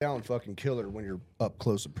Down fucking killer when you're up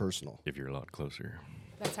close and personal. If you're a lot closer.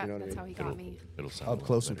 That's how he got me. It'll sound Up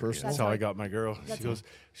close and personal. That's how I got my girl.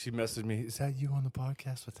 She messaged me, is that you on the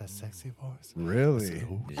podcast with that sexy voice? Really? Said,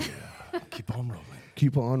 oh, yeah. Keep on rolling.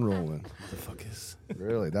 Keep on rolling. Motherfuckers.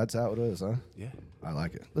 Really? That's how it is, huh? Yeah. I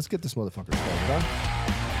like it. Let's get this motherfucker started, huh?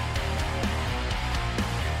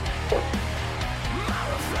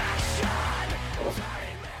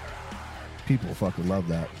 People fucking love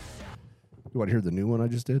that. You want to hear the new one I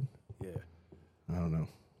just did? Yeah. I don't know.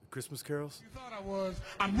 Christmas carols? You thought I was.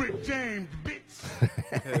 I'm Rick James,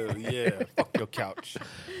 bitch. Hell yeah. Fuck your couch.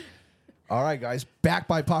 All right, guys. Back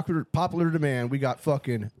by popular demand, we got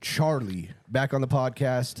fucking Charlie back on the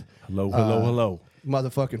podcast. Hello.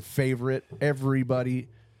 Motherfucking favorite. Everybody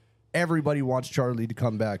wants Charlie to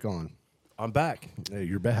come back on. I'm back. Hey,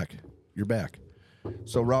 you're back. You're back.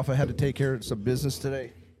 So Rafa had to take care of some business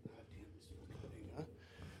today.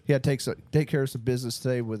 He had to take care of some business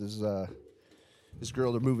today with his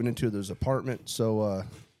girl. They're moving into his apartment. So,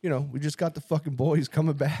 we just got the fucking boys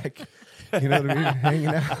coming back. You know what I mean? Hanging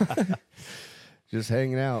out. Just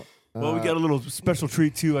hanging out. Well, we got a little special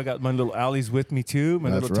treat, too. I got my little Allie's with me, too. My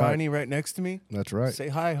little right. Tiny right next to me. That's right. Say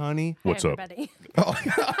hi, honey. What's up? Everybody. Oh.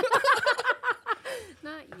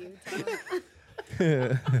 Not you,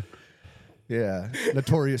 Tom. Yeah.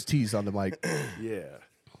 Notorious tease on the mic. Yeah.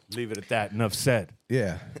 Leave it at that. Enough said.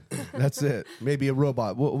 Yeah. That's it. Maybe a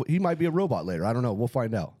robot. Well, he might be a robot later. I don't know. We'll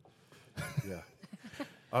find out. Yeah.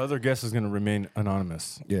 Our other guest is going to remain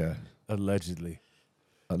anonymous. Yeah. Allegedly.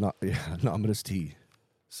 Anonymous T.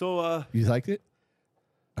 So, You liked it?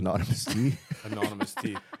 Anonymous T? Anonymous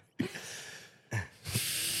T.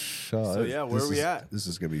 So yeah, where are we at? This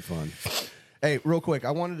is going to be fun. Hey, real quick,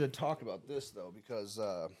 I wanted to talk about this, though, because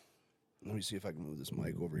let me see if I can move this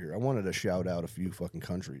mic over here. I wanted to shout out a few fucking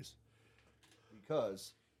countries.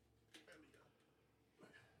 Because,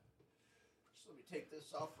 just let me take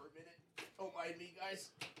this off for a minute. Don't mind me,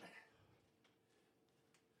 guys.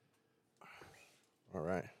 All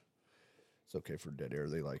right. It's okay for dead air.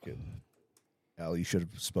 They like it. Al, you should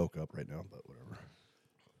have spoke up right now, but whatever.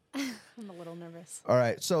 I'm a little nervous. All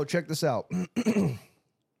right, so check this out.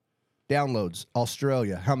 Downloads,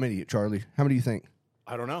 Australia. How many, Charlie? How many do you think?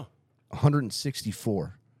 I don't know.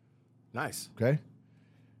 164. Nice. Okay?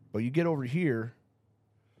 But you get over here,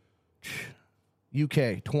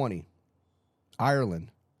 UK, 20.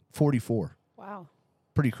 Ireland, 44. Wow.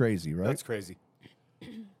 Pretty crazy, right? That's crazy.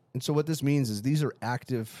 And so what this means is these are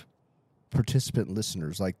active participant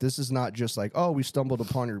listeners. Like, this is not just like, oh, we stumbled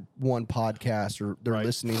upon your one podcast or they're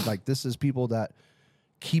listening. Like, this is people that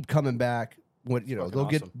keep coming back. What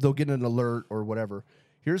they'll get an alert or whatever.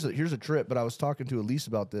 Here's a trip, but I was talking to Elise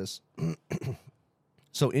about this.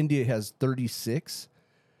 So India has 36,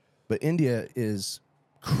 but India is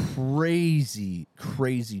crazy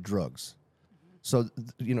drugs. So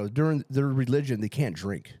during their religion they can't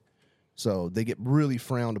drink, so they get really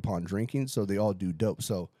frowned upon drinking. So they all do dope.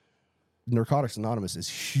 So Narcotics Anonymous is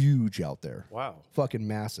huge out there. Wow. Fucking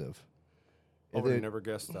massive. I would have never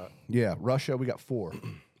guessed that. Yeah, Russia, we got 4. I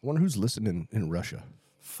wonder who's listening in Russia.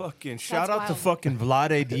 Fucking shout out to wild. fucking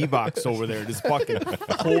Vlade Divac over there, just fucking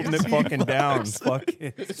holding it fucking down,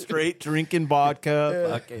 fucking straight drinking vodka,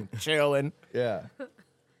 fucking chilling. Yeah.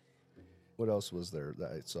 What else was there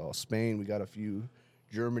that I saw? Spain, we got a few.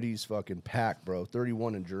 Germany's fucking packed, bro.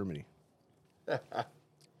 31 in Germany. The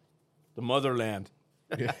motherland.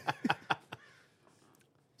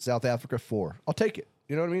 South Africa, 4. I'll take it.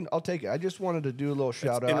 You know what I mean? I'll take it. I just wanted to do a little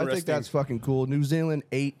shout out. I think that's fucking cool. New Zealand,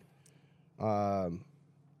 8.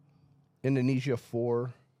 Indonesia,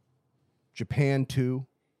 4. Japan, 2.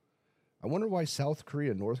 I wonder why South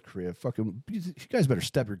Korea, North Korea, fucking. You guys better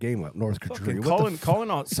step your game up, North Korea.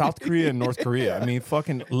 Calling out South Korea and North Korea. I mean,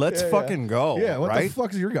 fucking, let's fucking go. Yeah, what right? the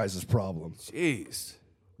fuck is your guys' problem? Jeez.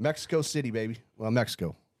 Mexico City, baby. Well,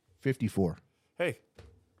 Mexico, 54. Hey.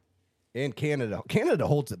 And Canada. Canada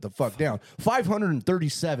holds it the fuck down.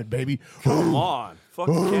 537, baby. Come on.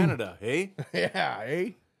 Fucking Canada, hey? Yeah,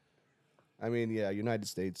 eh? I mean, yeah, United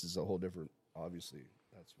States is a whole different, obviously.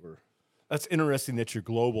 That's where. That's interesting that you're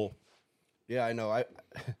global. Yeah, I know. I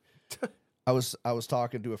was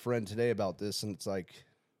talking to a friend today about this, and it's like,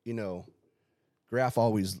 Graf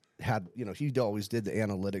always had, he always did the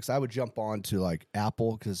analytics. I would jump on to like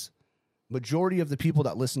Apple because majority of the people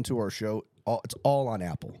that listen to our show, it's all on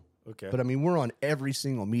Apple. Okay. But I mean, we're on every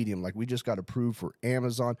single medium. Like, we just got approved for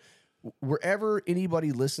Amazon. Wherever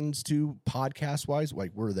anybody listens to podcast wise,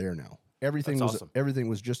 like, we're there now. Everything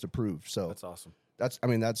was just approved. So that's awesome. I thought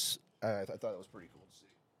that was pretty cool to see.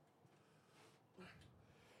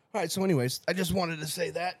 All right, so anyways, I just wanted to say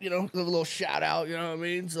that, you know, a little shout out, you know what I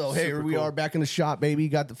mean? So, hey, here we are back in the shop, baby.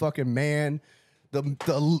 Got the fucking man,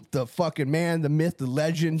 the fucking man, the myth, the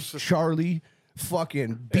legend, Charlie,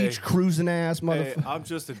 fucking beach cruising ass motherfucker. Hey, I'm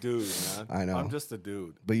just a dude, man. I know. I'm just a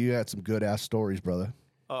dude. But you had some good ass stories, brother.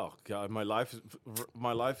 Oh God, my life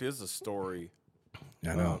is a story.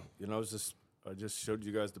 I know. You know, I just showed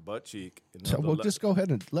you guys the butt cheek. You know, So, well, just go ahead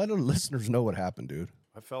and let our listeners know what happened, dude.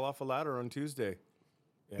 I fell off a ladder on Tuesday,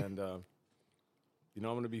 and you know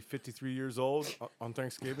I'm going to be 53 years old on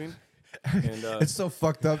Thanksgiving. And It's so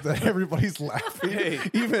fucked up that everybody's laughing. hey,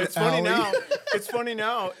 Even it's funny Allie. now. It's funny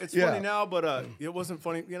now. It's Yeah. funny now, but it wasn't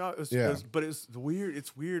funny. You know, it was, Yeah. but it's weird.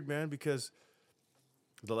 It's weird, man, because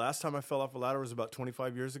the last time I fell off a ladder was about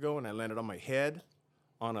 25 years ago, and I landed on my head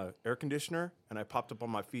on an air conditioner, and I popped up on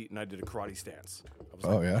my feet, and I did a karate stance. I was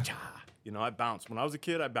Oh, yeah? "Cha." You know, I bounced. When I was a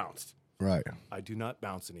kid, I bounced. Right. I do not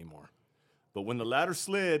bounce anymore. But when the ladder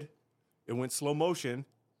slid, it went slow motion,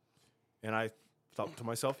 and I thought to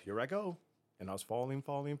myself, here I go. And I was falling,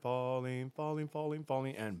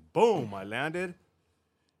 and boom, I landed.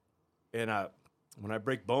 And when I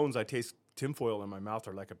break bones, I taste tinfoil in my mouth,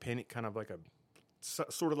 or like a penny, kind of like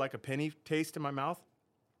sort of like a penny taste in my mouth.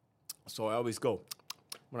 So I always go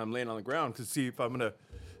when I'm laying on the ground to see if I'm gonna,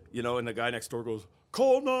 you know, and the guy next door goes,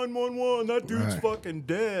 call 911, that dude's Right. fucking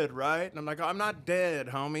dead, right? And I'm like, I'm not dead,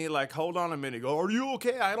 homie. Like, hold on a minute. He go, are you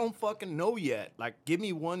okay? I don't fucking know yet. Like, give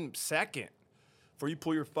me 1 second before you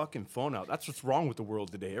pull your fucking phone out. That's what's wrong with the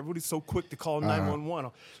world today. Everybody's so quick to call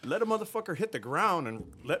 911. Let a motherfucker hit the ground and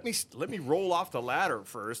let me roll off the ladder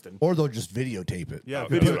first. And Or they'll just videotape it. yeah,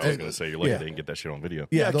 That's video. what I was going to say. You're lucky Yeah. they didn't get that shit on video.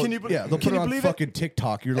 Yeah, can they'll, you be- they'll can put it you on believe it? fucking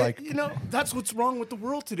TikTok. You're like, You know, that's what's wrong with the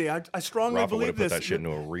world today. I strongly Rafa would believe have put this. that shit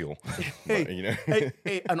into a reel. Hey, But, you know?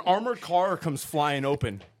 hey, an armored car comes flying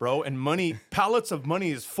open, bro, and pallets of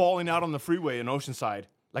money is falling out on the freeway in Oceanside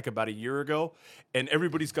like about a year ago, and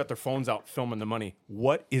everybody's got their phones out filming the money.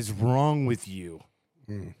 What is wrong with you?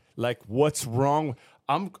 Like, what's wrong?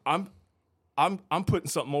 I'm putting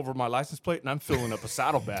something over my license plate and I'm filling up a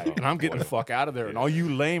saddlebag and I'm getting the fuck out of there. And all you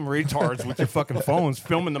lame retards with your fucking phones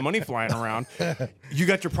filming the money flying around, you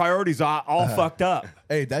got your priorities all fucked up.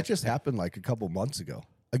 hey, that just happened like a couple months ago.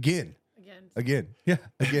 Again. Again. Yeah,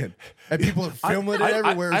 again. And people are filming it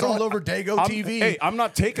everywhere. It's all over Dago TV. Hey, I'm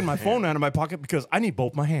not taking my phone out of my pocket because I need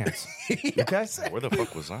both my hands. Okay? Where the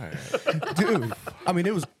fuck was I at? Dude, I mean,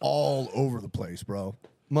 it was all over the place, bro.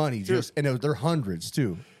 Money just, and they're hundreds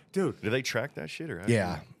too. Dude, Do they track that shit or how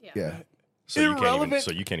Yeah, Yeah. yeah, So you can't even, Irrelevant.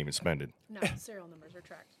 so you can't even spend it. No, serial numbers are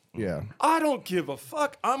tracked. yeah. I don't give a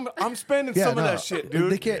fuck. I'm spending Yeah, some of no, that shit,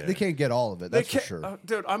 dude. They can't get all of it. That's for sure.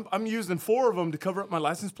 Dude, I'm using 4 of them to cover up my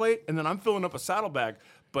license plate, and then I'm filling up a saddlebag.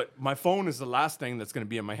 But my phone is the last thing that's going to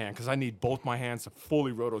be in my hand because I need both my hands to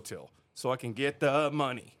fully rototill so I can get the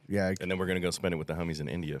money. Yeah, And then we're going to go spend it with the homies in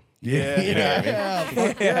India. Yeah.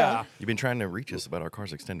 Yeah. You've been trying to reach us about our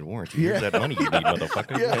car's extended warranty. Here's that money you need,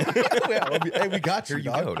 motherfucker. yeah. Hey, we got you. Here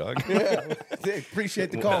you dog. go, dog. Yeah,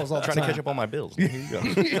 appreciate the calls all the Trying to time. catch up on my bills. Here you go.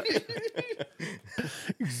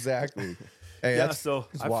 Exactly. Hey, Yeah, that's, so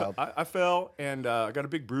it's I, wild. I fell, and I got a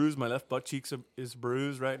big bruise. My left butt cheek is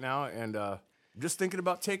bruised right now, and I'm just thinking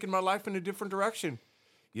about taking my life in a different direction.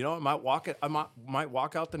 You know, I might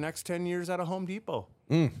walk out the next 10 years at a Home Depot.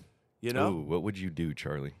 You know, Ooh, what would you do,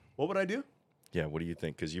 Charlie? what would I do? Yeah, what do you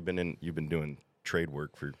think? Because you've been doing trade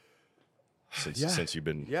work since you've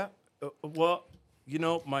been. Yeah. Well, you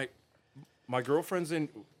know, my girlfriend's in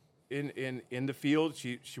the field.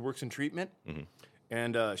 She works in treatment,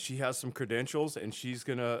 and she has some credentials, and she's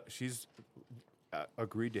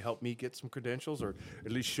agreed to help me get some credentials, or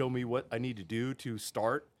at least show me what I need to do to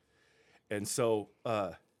start. And so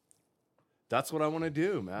that's what I want to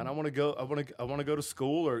do, man. I want to go. I want to go to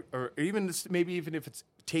school, or even maybe even if it's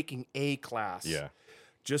taking a class. Yeah.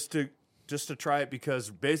 Just to try it, because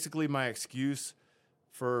basically my excuse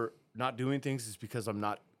for not doing things is because I'm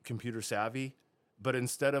not computer savvy. But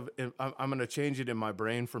instead of, I'm going to change it in my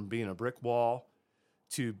brain from being a brick wall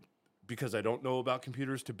to, because I don't know about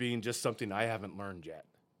computers, to being just something I haven't learned yet.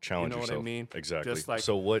 Challenge You know what I yourself. mean? Exactly. Just like-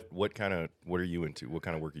 So what are you into? What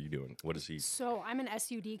kind of work are you doing? What is he? So I'm an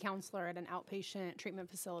SUD counselor at an outpatient treatment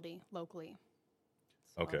facility locally.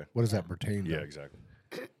 So, Okay. What does that pertain to? Yeah, exactly.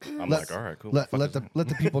 I'm Let- like, all right, cool. Let Fuck is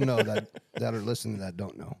the people know that are listening that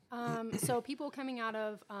don't know. So people coming out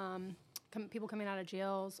of people coming out of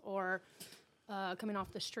jails or coming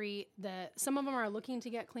off the street, that some of them are looking to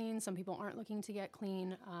get clean, some people aren't looking to get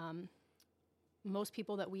clean. Most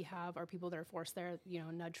people that we have are people that are forced there,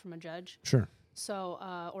 nudge from a judge. Sure.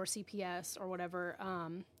 So, or CPS or whatever.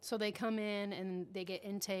 So they come in and they get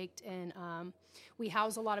intaked, and we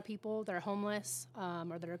house a lot of people that are homeless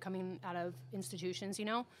or that are coming out of institutions, you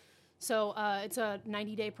know. So it's a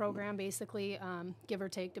 90-day program, basically, give or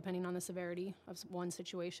take, depending on the severity of one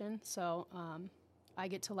situation. So I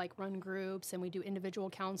get to like run groups, and we do individual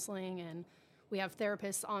counseling, and we have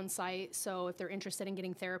therapists on site. So if they're interested in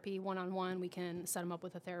getting therapy one-on-one, we can set them up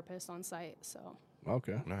with a therapist on site. So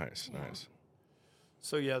Okay. Nice.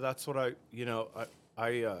 So yeah, that's what I've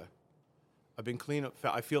been clean.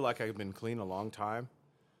 I feel like I've been clean a long time,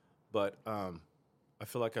 but I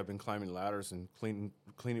feel like I've been climbing ladders and cleaning,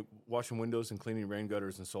 washing windows and cleaning rain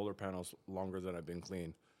gutters and solar panels longer than I've been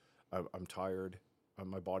clean. I'm tired.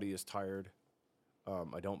 My body is tired.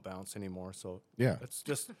 I don't bounce anymore. So Yeah. it's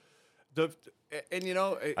just and you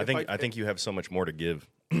know, I think you have so much more to give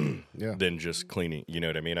Yeah. than just cleaning. You know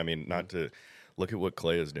what I mean? I mean, not to look at what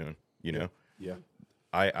Clay is doing. You know. yeah.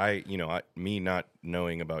 Me not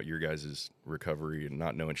knowing about your guys' recovery and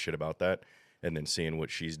not knowing shit about that, and then seeing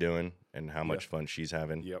what she's doing and how much fun she's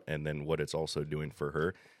having, and then what it's also doing for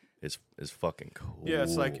her is fucking cool. Yeah,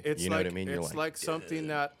 it's like you know what I mean. You're It's like something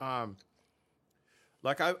that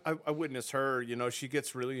like I witnessed her. You know, she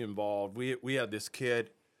gets really involved. We had this kid.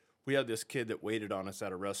 We had this kid that waited on us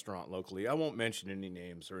at a restaurant locally. I won't mention any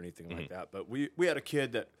names or anything like that, but we had a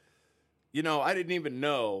kid that, you know, I didn't even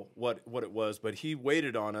know what it was, but he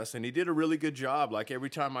waited on us, and he did a really good job. Like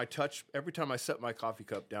every time I set my coffee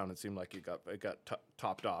cup down, it seemed like it got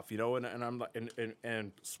topped off, you know, and I'm like,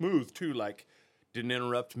 and smooth too, like didn't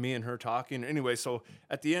interrupt me and her talking. Anyway, so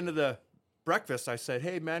at the end of the breakfast, I said,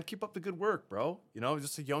 "Hey man, keep up the good work, bro. You know,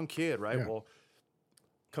 just a young kid, right?" Yeah. Well,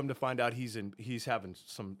 come to find out he's having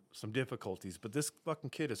some difficulties, but this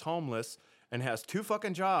fucking kid is homeless and has 2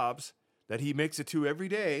 fucking jobs that he makes it to every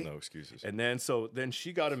day. No excuses. And then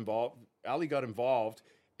she got involved. Allie got involved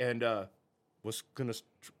and was gonna,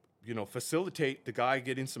 you know, facilitate the guy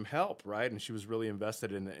getting some help, right? And she was really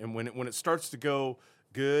invested in it. And when it starts to go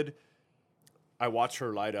good, I watch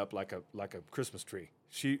her light up like a Christmas tree.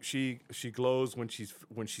 She glows when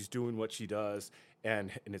she's doing what she does,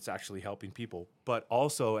 and it's actually helping people. But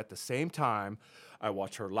also at the same time, I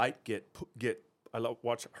watch her light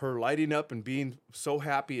watch her lighting up and being so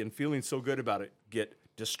happy and feeling so good about it get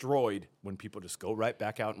destroyed when people just go right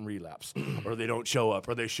back out and relapse, or they don't show up,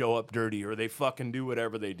 or they show up dirty, or they fucking do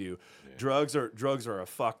whatever they do. Yeah. Drugs are a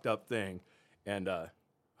fucked up thing, and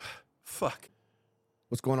fuck.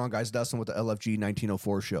 What's going on, guys? Dustin with the LFG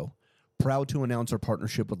 1904 show. Proud to announce our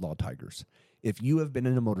partnership with Law Tigers. If you have been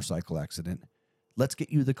in a motorcycle accident, let's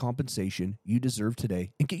get you the compensation you deserve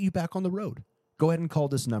today and get you back on the road. Go ahead and call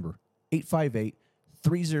this number,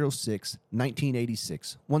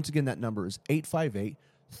 858-306-1986. Once again, that number is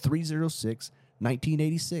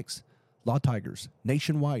 858-306-1986. Law Tigers,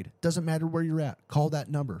 nationwide. Doesn't matter where you're at. Call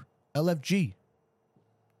that number. LFG.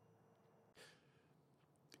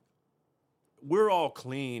 We're all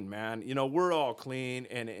clean, man. You know, we're all clean,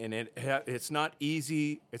 and it's not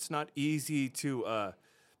easy. It's not easy to.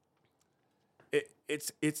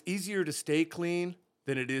 It's easier to stay clean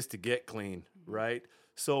than it is to get clean, right?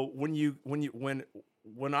 So when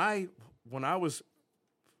I was,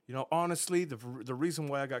 you know, honestly, the reason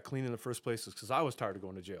why I got clean in the first place is because I was tired of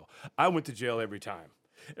going to jail. I went to jail every time.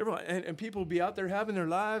 Everyone and people would be out there having their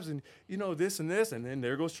lives, and you know this, and then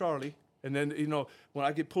there goes Charlie. And then, you know, when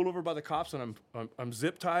I get pulled over by the cops and I'm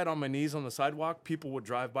zip tied on my knees on the sidewalk, people would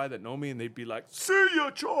drive by that know me, and they'd be like, "See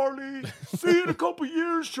ya, Charlie. See you in a couple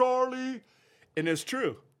years, Charlie." And it's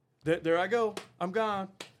true. There I go. I'm gone.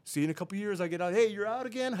 See you in a couple years. I get out. Hey, you're out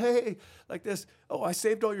again. Hey, like this. Oh, I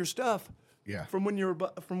saved all your stuff. Yeah. From when you're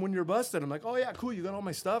busted. I'm like, oh yeah, cool. You got all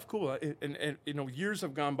my stuff. Cool. And you know, years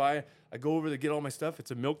have gone by. I go over to get all my stuff.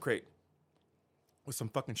 It's a milk crate with some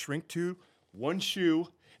fucking shrink tube, one shoe,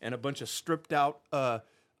 and a bunch of stripped out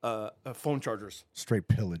phone chargers. Straight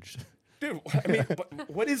pillaged. Dude, I mean,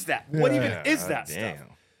 what is that? What even is that damn. stuff?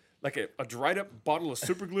 Like a dried up bottle of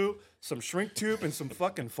super glue, some shrink tube, and some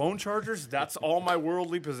fucking phone chargers. That's all my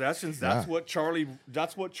worldly possessions. That's what Charlie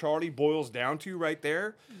boils down to right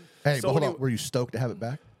there. Hey, So but hold anyway- on. Were you stoked to have it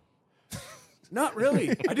back? Not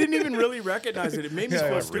really. I didn't even really recognize it. It made me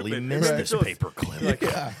feel I stupid. really It missed made me this feel- paperclip. Like,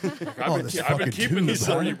 this I've been fucking keeping this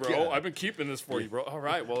tube, for you, huh? bro. I've been keeping this for you, bro. All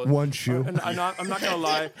right, well, One shoe. I'm not gonna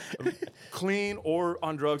lie. Clean or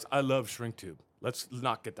on drugs, I love shrink tube. Let's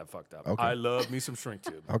not get that fucked up. Okay. I love me some shrink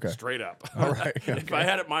tube. Okay. Straight up. All right. If I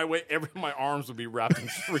had it my way, my arms would be wrapped in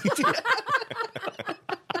shrink tube.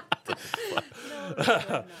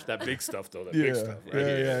 That big stuff, though. That big stuff.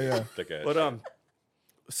 Right? Yeah. Thick ass But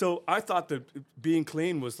so I thought that being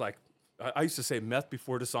clean was like I used to say meth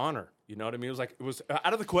before dishonor. You know what I mean? It was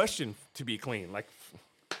out of the question to be clean. Like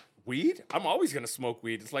weed, I'm always gonna smoke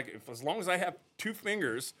weed. It's like as long as I have 2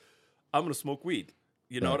 fingers, I'm gonna smoke weed.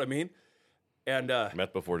 You know what I mean? And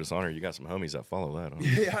meth before dishonor. You got some homies that follow that. Huh?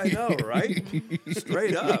 yeah, I know, right?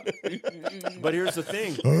 Straight up. But here's the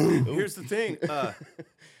thing.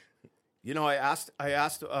 You know, I asked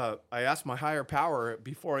my higher power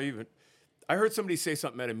before I heard somebody say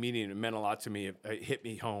something at a meeting and it meant a lot to me. It hit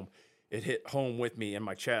me home. It hit home with me in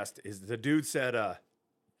my chest. Is the dude said,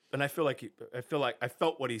 and I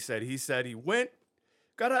felt what he said. He said he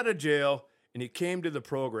got out of jail, and he came to the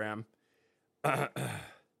program,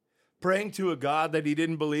 praying to a God that he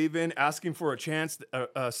didn't believe in, asking for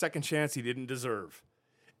a second chance he didn't deserve,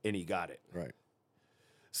 and he got it. Right.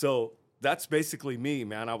 So that's basically me,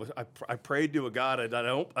 man. I prayed to a God that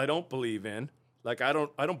I don't believe in. Like I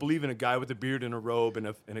don't believe in a guy with a beard and a robe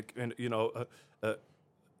and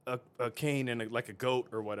a cane and like a goat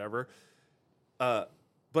or whatever.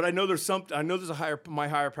 But I know my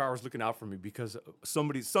higher power is looking out for me because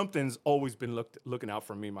something's always been looking out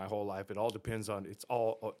for me my whole life. It all depends on it's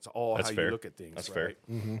all That's how fair. you look at things. That's right?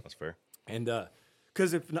 fair. Mm-hmm. That's fair. And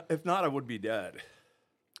because if not, I would be dead.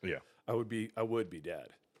 Yeah, I would be dead.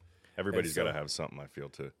 everybody's got to have something. I feel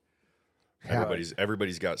too. Yeah.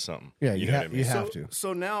 Everybody's got something. Yeah, you know what I mean. You have to.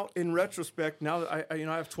 So now, in retrospect, now that I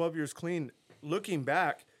have 12 years clean, looking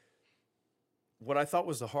back, what I thought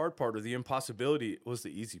was the hard part or the impossibility was the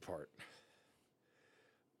easy part.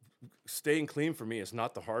 Staying clean for me is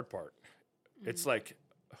not the hard part. Mm-hmm. It's like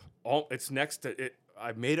it's next to it.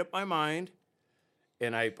 I made up my mind,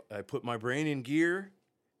 and I put my brain in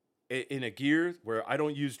a gear where I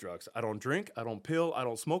don't use drugs. I don't drink. I don't pill. I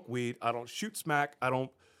don't smoke weed. I don't shoot smack. I don't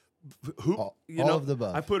hoop. All of the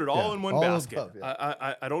above. I put it all in one all basket. above,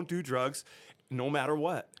 yeah. I don't do drugs, no matter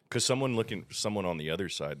what. Because someone on the other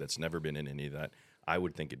side that's never been in any of that, I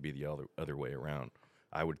would think it'd be the other way around.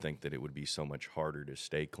 I would think that it would be so much harder to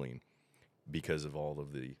stay clean because of all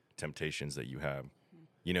of the temptations that you have.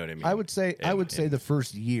 You know what I mean? I would say the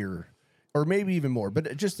first year, or maybe even more, but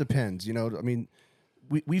it just depends. You know, I mean,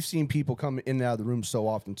 we've seen people come in and out of the room so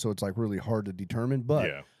often, so it's like really hard to determine. But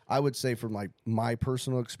yeah. I would say from like my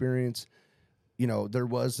personal experience, you know, there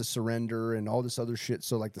was a surrender and all this other shit.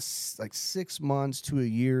 So like 6 months to a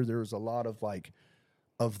year, there was a lot of like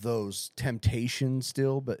of those temptations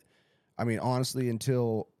still. But I mean, honestly,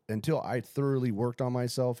 until I thoroughly worked on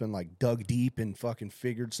myself and like dug deep and fucking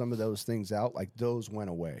figured some of those things out, like those went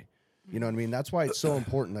away. You know what I mean? That's why it's so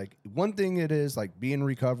important. Like one thing it is like be in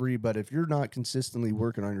recovery, but if you're not consistently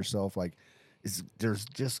working on yourself, like there's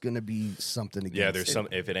just going to be something against Yeah, there's some.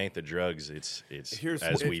 If it ain't the drugs, it's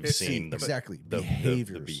we've seen exactly the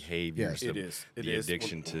behaviors. The behaviors. Yes. The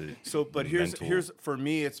addiction to. So, but here's for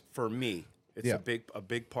me. It's Yeah. a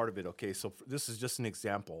big part of it. Okay, so this is just an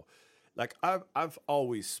example. Like I've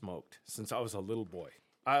always smoked since I was a little boy.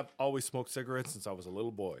 I've always smoked cigarettes since I was a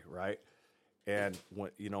little boy, right? And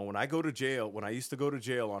when I go to jail, when I used to go to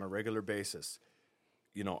jail on a regular basis,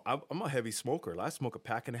 you know, I'm a heavy smoker. I smoke a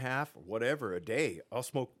pack and a half or whatever a day. I'll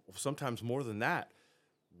smoke sometimes more than that.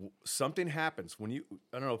 Something happens when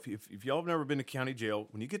I don't know if y'all have never been to county jail.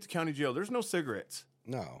 When you get to county jail, there's no cigarettes.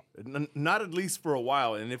 No. Not at least for a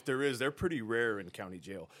while. And if there is, they're pretty rare in county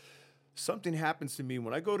jail. Something happens to me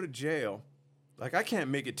when I go to jail. Like I can't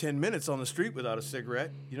make it 10 minutes on the street without a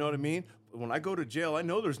cigarette. You know what I mean? When I go to jail, I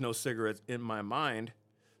know there's no cigarettes in my mind.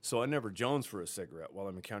 So I never jones for a cigarette while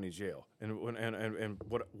I'm in county jail. And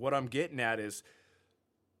what I'm getting at is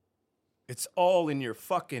it's all in your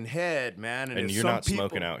fucking head, man. And you're not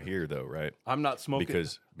smoking out here though, right? I'm not smoking.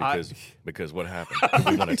 Because what happened? Do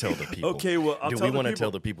we want to tell the people? Okay, well, do we want to tell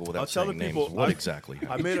the people without saying names? What exactly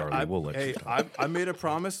happened, Charlie? We'll let you talk. I made a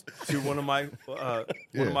promise to one of my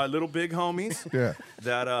little big homies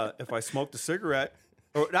that if I smoked a cigarette,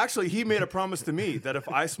 or actually, he made a promise to me that if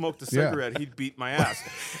I smoked a cigarette, he'd beat my ass.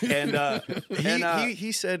 And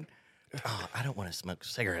he said, "Oh, I don't want to smoke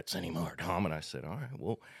cigarettes anymore, Tom." And I said, "All right,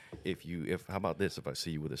 well, how about this? If I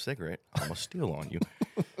see you with a cigarette, I'm gonna steal on you."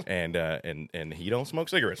 And he don't smoke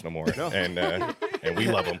cigarettes no more. No. And we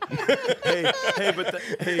love him.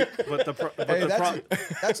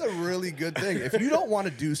 That's a really good thing. If you don't want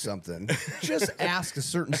to do something, just ask a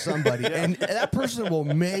certain somebody, and that person will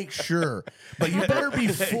make sure. But you better be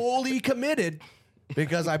fully committed,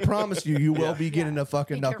 because I promise you will be getting a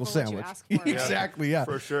fucking knuckle sandwich. Exactly, yeah,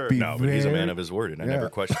 for sure. But he's a man of his word, and I never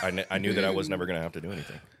questioned. I knew that I was never going to have to do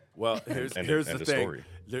anything. Well, here's the thing.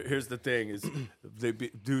 Here's the thing: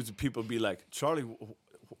 is people be like, Charlie,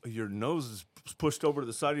 your nose is pushed over to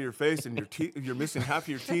the side of your face, and your teeth, you're missing half of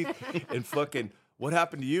your teeth, and fucking what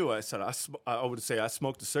happened to you? I said, I would say I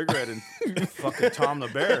smoked a cigarette and fucking Tom the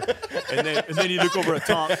Bear. And then you look over at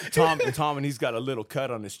Tom, and he's got a little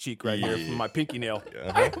cut on his cheek right here from my pinky nail.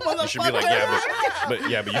 You should be like, but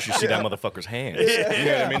you should see that motherfucker's hands. You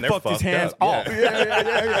know what I mean? They're fucked his fucked hands up. off.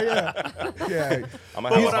 Yeah. I'm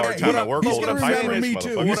gonna have a hard time at work he's holding a gonna pipe remember in this me, too.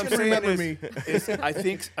 motherfucker. He's What I'm gonna saying remember is I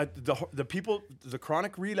think the people, the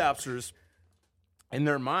chronic relapsers, in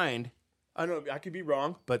their mind, I don't know, I could be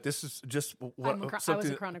wrong, but this is just what I was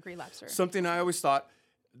a chronic relapser. Something I always thought,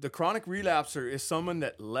 the chronic relapser is someone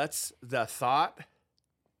that lets the thought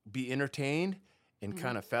be entertained and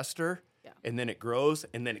kind of fester, and then it grows,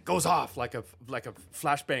 and then it goes off like a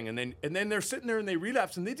flashbang, and then they're sitting there and they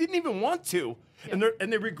relapse, and they didn't even want to, and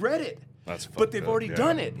they regret it. That's but they've already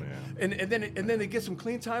done it, yeah. and then they get some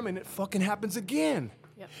clean time, and it fucking happens again,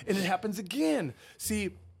 and it happens again.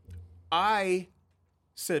 See, I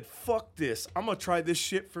said, fuck this. I'm going to try this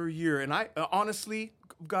shit for a year. And I honestly,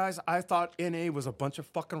 guys, I thought NA was a bunch of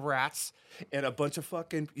fucking rats and a bunch of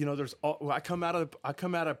fucking, I come out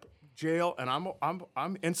of jail and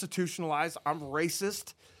I'm institutionalized. I'm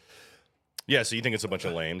racist. Yeah, so you think it's a bunch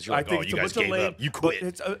of lames. You're like, think oh, it's you a guys bunch of gave lame- up. You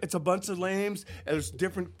quit. It's a bunch of lames. And there's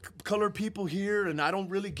different colored people here and I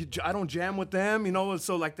don't jam with them, and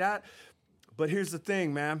so like that. But here's the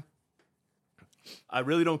thing, man. I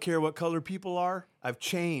really don't care what color people are. I've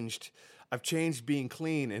changed being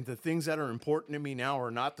clean. And the things that are important to me now are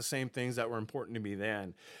not the same things that were important to me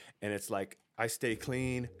then. And it's like, I stay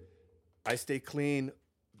clean.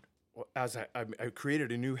 As I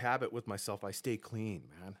created a new habit with myself. I stay clean,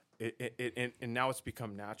 man. And now it's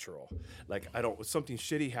become natural. Like if something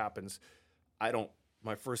shitty happens,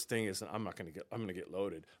 my first thing is I'm going to get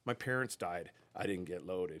loaded. My parents died. I didn't get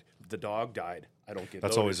loaded. The dog died. I don't get loaded.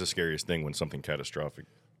 That's always the scariest thing when something catastrophic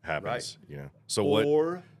happens. Right.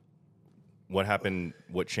 So what happened?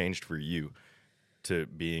 What changed for you to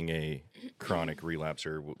being a chronic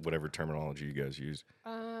relapser, whatever terminology you guys use?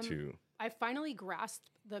 I finally grasped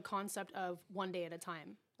the concept of one day at a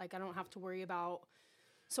time. Like I don't have to worry about.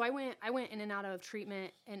 So I went in and out of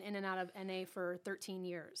treatment and in and out of NA for 13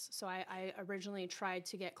 years. So I originally tried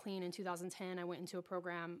to get clean in 2010. I went into a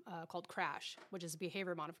program called CRASH, which is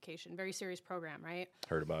behavior modification. Very serious program, right?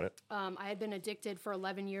 Heard about it. I had been addicted for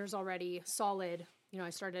 11 years already, solid. I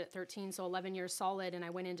started at 13, so 11 years solid, and I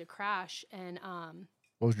went into CRASH. And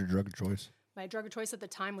what was your drug of choice? My drug of choice at the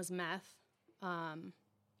time was meth.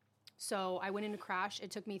 So I went into CRASH. It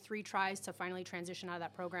took me 3 tries to finally transition out of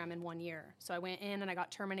that program in 1 year. So I went in and I got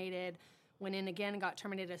terminated, went in again and got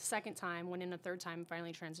terminated a second time, went in a third time,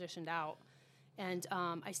 finally transitioned out. And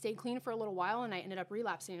I stayed clean for a little while and I ended up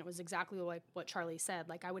relapsing. It was exactly like what Charlie said.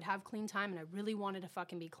 Like I would have clean time and I really wanted to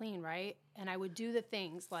fucking be clean, right? And I would do the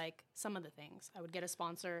things, like some of the things. I would get a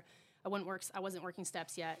sponsor. I wasn't working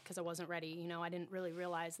steps yet because I wasn't ready. I didn't really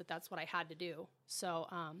realize that that's what I had to do. So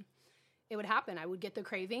it would happen. I would get the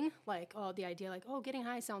craving, like, the idea, like, getting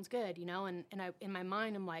high sounds good, and I, in my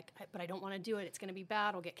mind, I'm like, but I don't want to do it. It's going to be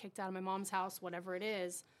bad. I'll get kicked out of my mom's house, whatever it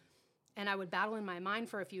is. And I would battle in my mind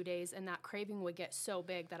for a few days, and that craving would get so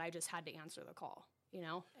big that I just had to answer the call,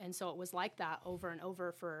 And so it was like that over and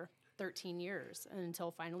over for 13 years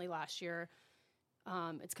until finally last year.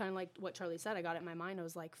 It's kind of like what Charlie said. I got it in my mind. I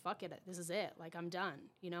was like, fuck it. This is it. Like, I'm done.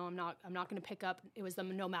 I'm not going to pick up. It was the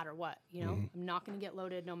no matter what, I'm not going to get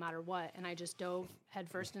loaded no matter what. And I just dove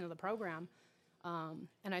headfirst into the program.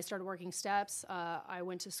 And I started working steps. I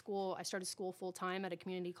went to school. I started school full time at a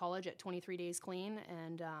community college at 23 days clean.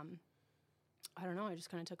 And, I don't know. I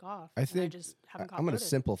just kind of took off. I think I just haven't got I'm going to loaded.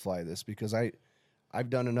 simplify this because I've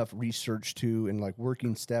done enough research too, and like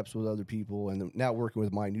working steps with other people, and now working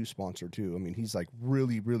with my new sponsor too. I mean, he's like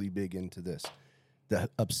really, really big into this, the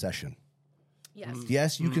obsession. Yes.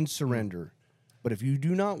 Yes, you can surrender, but if you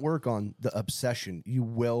do not work on the obsession, you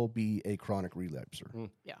will be a chronic relapser.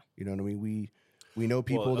 Yeah. You know what I mean? We know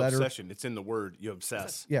people that obsession, it's in the word. You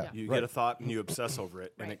obsess. Yeah. You right. get a thought and you obsess over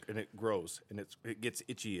it, Right. and it grows, and it gets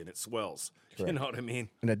itchy and it swells. Correct. You know what I mean?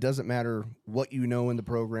 And it doesn't matter what you know in the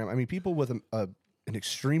program. I mean, people with an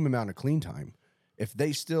extreme amount of clean time, if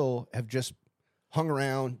they still have just hung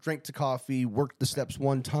around, drank the coffee, worked the steps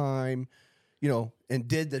one time, and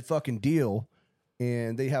did the fucking deal,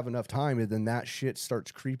 and they have enough time, and then that shit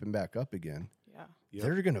starts creeping back up again. Yeah. Yep.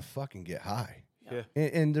 They're going to fucking get high. Yeah.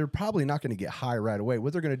 And they're probably not going to get high right away.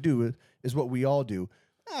 What they're going to do is what we all do.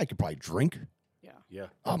 I could probably drink. Yeah. Yeah.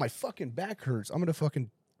 Oh, my fucking back hurts. I'm going to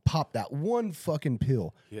fucking pop that one fucking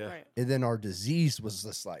pill. Yeah. Right. And then our disease was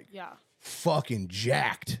just like Yeah. fucking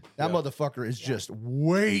jacked. That Yeah. motherfucker is just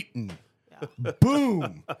waiting.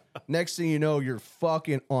 Boom. Next thing you know, you're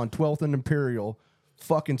fucking on 12th and Imperial,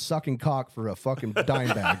 fucking sucking cock for a fucking dime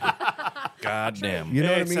bag. God damn. You know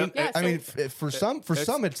what I It's mean? Yeah, I mean, so- for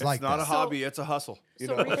some, it's like not that. a hobby, it's a hustle.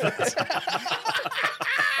 So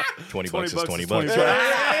 $20 bucks is 20 bucks.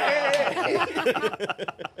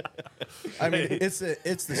 I mean, it's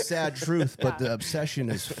the sad truth, but the obsession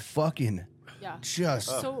is fucking yeah. just.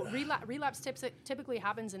 So relapse typically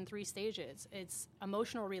happens in 3 stages. It's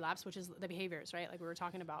emotional relapse, which is the behaviors, right? Like we were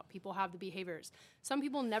talking about. People have the behaviors. Some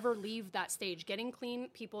people never leave that stage. Getting clean,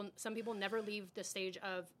 some people never leave the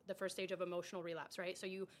first stage of emotional relapse, right? So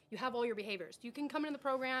you have all your behaviors. You can come into the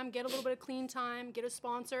program, get a little bit of clean time, get a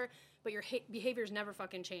sponsor, but your behaviors never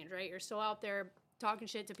fucking change, right? You're still out there talking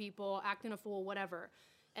shit to people, acting a fool, whatever.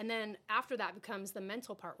 And then after that becomes the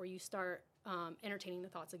mental part where you start entertaining the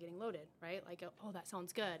thoughts of getting loaded, right? Like, oh, that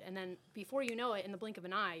sounds good. And then before you know it, in the blink of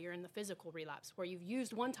an eye, you're in the physical relapse where you've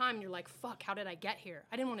used one time and you're like, fuck, how did I get here?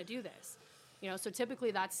 I didn't want to do this. So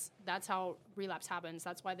typically that's how relapse happens.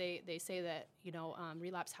 That's why they say that,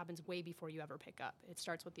 relapse happens way before you ever pick up. It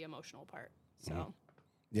starts with the emotional part. So.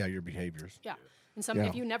 Yeah, your behaviors. Yeah. And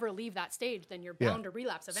if you never leave that stage, then you're bound to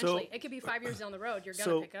relapse eventually. It could be 5 years down the road. You're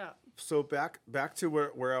going to pick up. So back to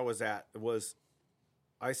where I was at was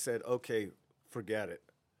I said, okay, forget it.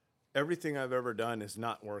 Everything I've ever done is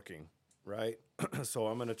not working, right? So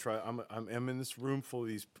I'm going to try. I'm in this room full of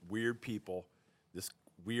these weird people, this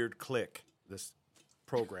weird clique, this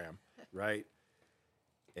program, right?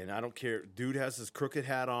 And I don't care. Dude has his crooked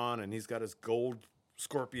hat on, and he's got his gold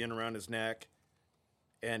scorpion around his neck.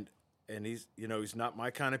 And he's, he's not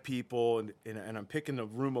my kind of people. And I'm picking the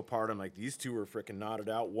room apart. I'm like, these two are freaking knotted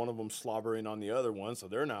out. One of them slobbering on the other one, so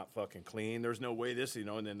they're not fucking clean. There's no way this,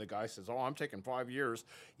 And then the guy says, oh, I'm taking 5 years.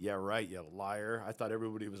 Yeah, right, you liar. I thought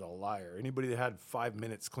everybody was a liar. Anybody that had 5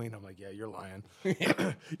 minutes clean, I'm like, yeah, you're lying.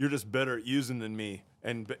 You're just better at using than me.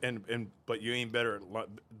 But you ain't better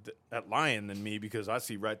at lying than me because I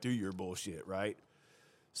see right through your bullshit, right?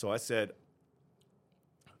 So I said,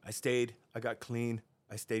 I got clean.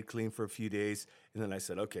 I stayed clean for a few days, and then I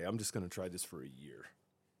said, okay, I'm just going to try this for a year.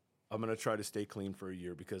 I'm going to try to stay clean for a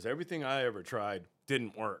year because everything I ever tried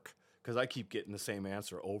didn't work because I keep getting the same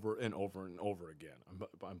answer over and over and over again.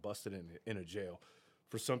 I'm busted in a jail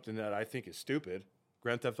for something that I think is stupid.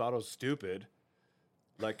 Grand Theft Auto is stupid.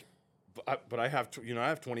 But I have, I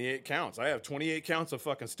have 28 counts. I have 28 counts of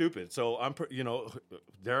fucking stupid. So I'm,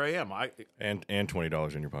 there I am. And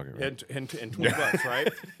 $20 in your pocket, right? And $20,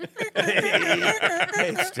 right?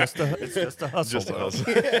 Hey, it's just a hustle. Just a hustle.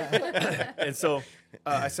 And so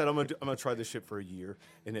I said I'm gonna try this shit for a year.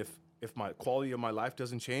 And if my quality of my life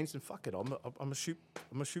doesn't change, then fuck it. I'm gonna shoot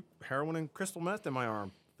heroin and crystal meth in my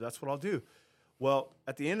arm. That's what I'll do. Well,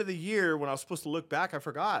 at the end of the year, when I was supposed to look back, I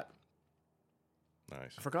forgot.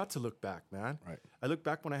 Nice. I forgot to look back, man. Right. I looked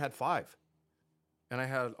back when I had 5. And I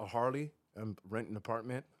had a Harley. I'm renting an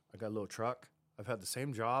apartment. I got a little truck. I've had the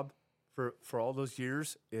same job for all those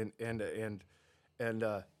years. And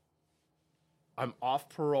I'm off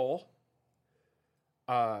parole.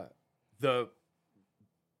 I don't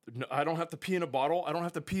have to pee in a bottle. I don't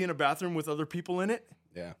have to pee in a bathroom with other people in it.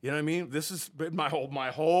 Yeah. You know what I mean? This has been my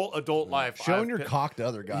whole adult life. Showing your cock to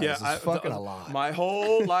other guys is fucking a lot. My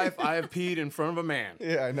whole life I have peed in front of a man.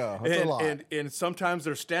 Yeah, I know. It's a lot. And sometimes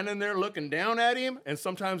they're standing there looking down at him, and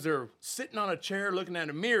sometimes they're sitting on a chair looking at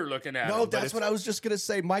a mirror looking at him. No, that's what I was just going to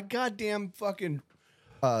say. My goddamn fucking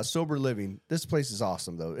sober living. This place is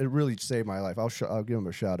awesome, though. It really saved my life. I'll give them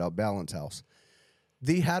a shout out. Balance House.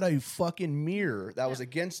 They had a fucking mirror that was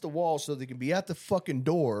against the wall so they can be at the fucking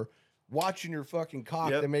door watching your fucking cock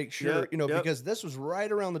to make sure, because this was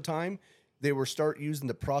right around the time they were start using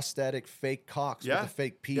the prosthetic fake cocks with the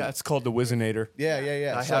fake pee. Yeah, it's called the Wizinator.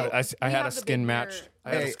 Yeah. I had a skin match.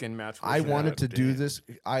 I wanted to do this.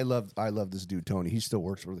 I love this dude, Tony. He still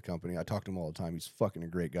works for the company. I talk to him all the time. He's fucking a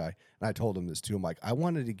great guy. And I told him this too. I'm like, I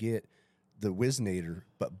wanted to get the Wizinator,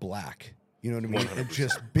 but black. You know what I mean? And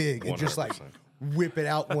just big and just like whip it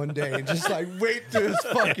out one day and just like wait to his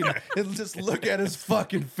fucking and just look at his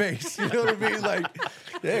fucking face. You know what I mean? Like,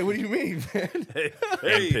 hey, what do you mean, man?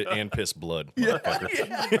 And piss blood. Yeah.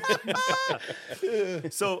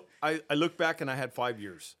 So I look back and I had 5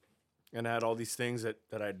 years, and I had all these things that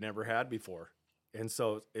I'd never had before, and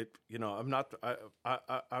so I'm not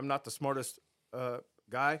the smartest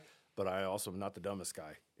guy, but I also am not the dumbest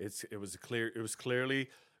guy. It was clearly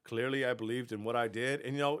I believed in what I did,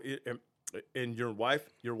 and and your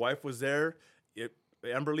wife was there.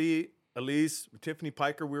 Amberly, Elise, Tiffany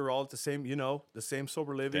Piker, we were all at the same, the same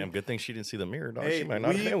sober living. Damn, good thing she didn't see the mirror, dog. Hey, she might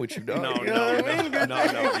not have been with you, dog. No. You know what I mean? No.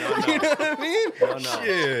 You know what I mean? No.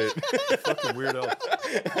 Shit. Fucking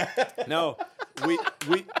weirdo. No,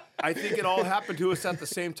 I think it all happened to us at the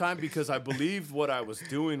same time because I believed what I was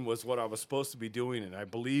doing was what I was supposed to be doing, and I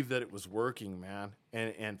believed that it was working, man.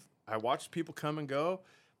 And I watched people come and go,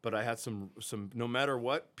 but I had some no matter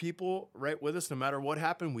what people right with us, no matter what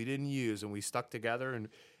happened, we didn't use, and we stuck together,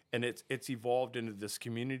 and it's evolved into this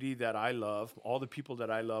community that I love. All the people that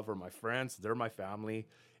I love are my friends; they're my family,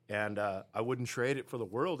 and I wouldn't trade it for the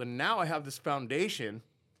world. And now I have this foundation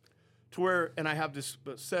to where, and I have this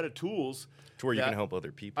set of tools to where you can help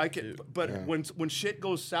other people. I can, too. but when shit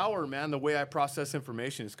goes sour, man, the way I process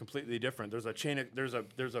information is completely different. There's a chain of, there's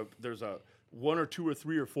a 1 or 2 or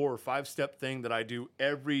 3 or 4 or 5 step thing that I do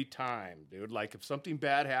every time, dude. Like if something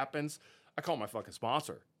bad happens, I call my fucking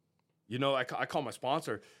sponsor. You know, I call my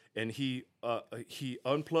sponsor, and he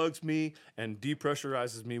unplugs me and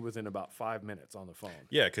depressurizes me within about 5 minutes on the phone.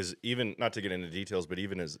 Yeah, because even, not to get into details, but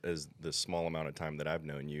even as the small amount of time that I've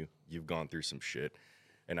known you, you've gone through some shit,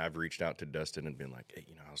 and I've reached out to Dustin and been like, hey,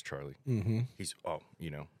 you know, how's Charlie? Mm-hmm. He's,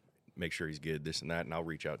 make sure he's good, this and that, and I'll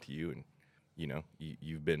reach out to you, and you know,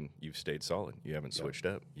 you've stayed solid. You haven't switched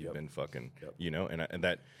up. You've been fucking, you know, and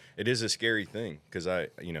that it is a scary thing because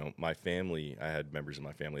my family, I had members of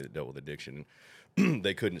my family that dealt with addiction, and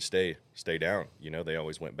they couldn't stay down. You know, they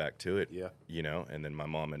always went back to it. Yeah. You know, and then my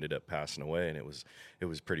mom ended up passing away, and it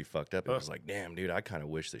was pretty fucked up. It was like, damn, dude, I kind of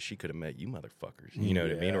wish that she could have met you motherfuckers. You know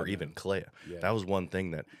what I mean? Or even Clea. Yeah. That was one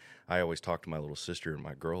thing that I always talked to my little sister and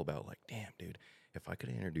my girl about. Like, damn, dude. If I could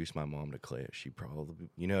introduce my mom to Clea, she probably,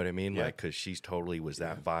 you know what I mean? Yeah. Like, because she's totally was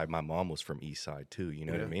that vibe. My mom was from East Side, too, you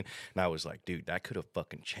know what I mean? And I was like, dude, that could have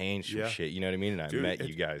fucking changed some shit, you know what I mean? And I met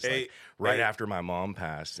you guys right after my mom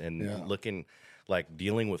passed and looking, like,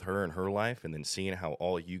 dealing with her and her life and then seeing how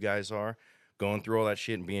all you guys are, going through all that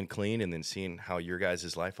shit and being clean and then seeing how your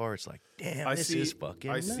guys' life are, it's like, damn, this is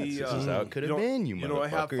fucking nuts. This is how it could have been, you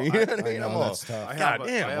motherfucker. I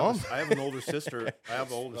have an older sister. I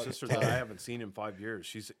have an older sister that I haven't seen in 5 years.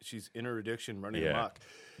 She's in her addiction, running amok.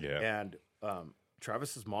 Yeah. And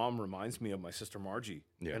Travis's mom reminds me of my sister Margie.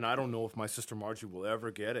 Yeah. And I don't know if my sister Margie will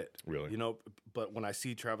ever get it. Really? You know, but when I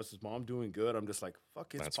see Travis's mom doing good, I'm just like,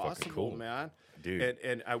 fuck, it's possible, cool, man. Dude.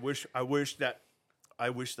 And I wish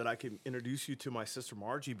that I could introduce you to my sister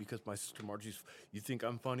Margie because my sister Margie's, you think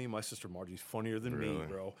I'm funny? My sister Margie's funnier than me,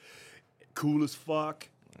 bro. Cool as fuck.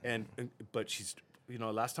 But she's, you know,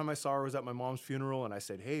 last time I saw her was at my mom's funeral, and I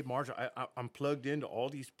said, hey, Margie, I'm plugged into all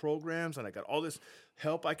these programs, and I got all this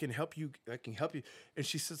help. I can help you. And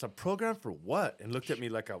she says, a program for what? And looked at me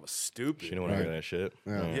like I was stupid. She didn't want to hear that shit.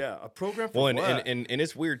 Yeah, a program for what? And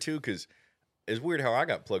it's weird, too, because it's weird how I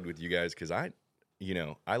got plugged with you guys, because I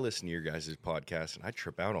listen to your guys' podcast and I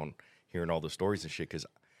trip out on hearing all the stories and shit because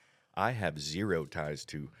I have zero ties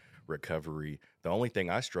to recovery. The only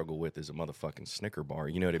thing I struggle with is a motherfucking Snicker bar.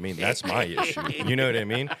 You know what I mean? That's my issue. You know what I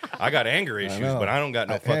mean? I got anger issues, but I don't got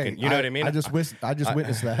no fucking. You know what I mean? I just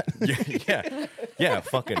witnessed that. Yeah.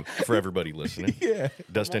 Fucking for everybody listening. Yeah.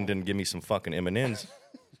 Dustin didn't give me some fucking M&Ms.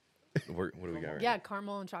 What do we got right now?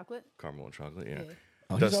 Caramel and chocolate. Caramel and chocolate. Yeah.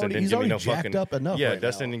 Dustin didn't give me no fucking up enough. Yeah, right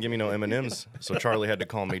Dustin didn't give me no M&Ms, so Charlie had to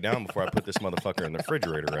calm me down before I put this motherfucker in the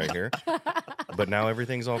refrigerator right here. But now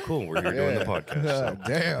everything's all cool. We're here doing the podcast. So.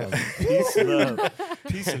 Damn. Peace and love.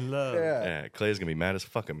 Peace and love. Yeah, Clay's gonna be mad as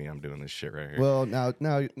fuck at me. I'm doing this shit right here. Well, now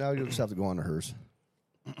you'll just have to go on to hers.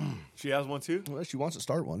 She has one too? Well, she wants to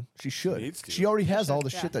start one. She should. She needs to. She already has all the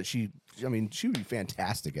shit that she would be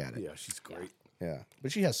fantastic at it. Yeah, she's great. Yeah.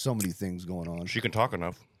 But she has so many things going on. She can talk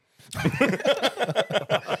enough.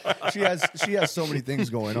 she has so many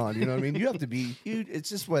things going on. You know what I mean? You have to be. It's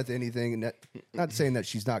just with anything. And not saying that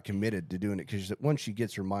she's not committed to doing it because once she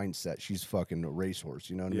gets her mindset, she's fucking a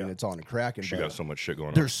racehorse. You know what I mean? It's on and cracking. She got so much shit going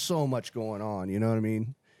on. There's so much going on. You know what I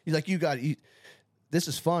mean? He's like, this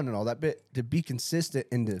is fun and all that, but to be consistent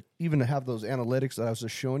and to even to have those analytics that I was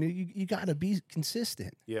just showing you got to be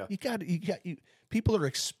consistent. Yeah. People are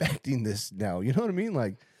expecting this now. You know what I mean?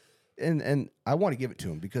 Like. And I want to give it to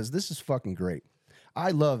him because this is fucking great. I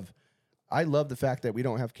love the fact that we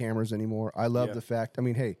don't have cameras anymore. I love the fact. I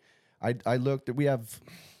mean, hey, I looked at we have,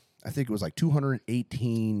 I think it was like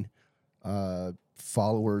 218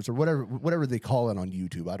 followers or whatever they call it on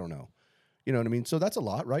YouTube. I don't know. You know what I mean? So that's a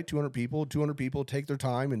lot, right? 200 people take their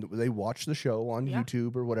time and they watch the show on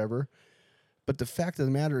YouTube or whatever. But the fact of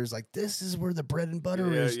the matter is, like, this is where the bread and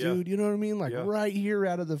butter is, dude. You know what I mean? Like, right here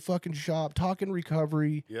out of the fucking shop, talking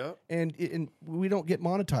recovery. Yeah. And we don't get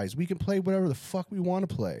monetized. We can play whatever the fuck we want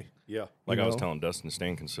to play. Yeah. Like I was telling Dustin,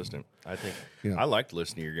 staying consistent. I think I like to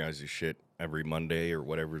listen to your guys' shit every Monday or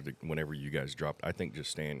whatever, whenever you guys dropped. I think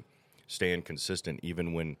just staying consistent,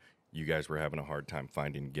 even when you guys were having a hard time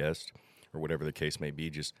finding guests or whatever the case may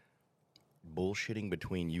be, just bullshitting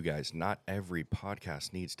between you guys. Not every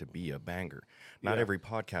podcast needs to be a banger. Not every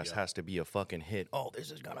podcast has to be a fucking hit. Oh,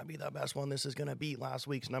 this is gonna be the best one. This is gonna beat last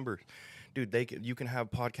week's numbers, dude. You can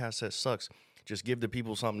have podcasts that sucks. Just give the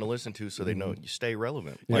people something to listen to so they know you stay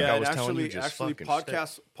relevant. Like I was telling you, just fucking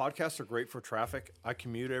podcasts are great for traffic. I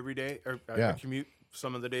commute every day, or I commute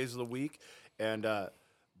some of the days of the week, and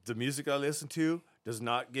the music I listen to does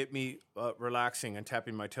not get me relaxing and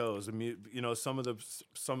tapping my toes. Some of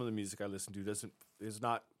the music I listen to is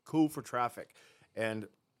not cool for traffic. And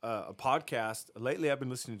a podcast lately, I've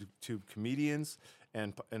been listening to comedians,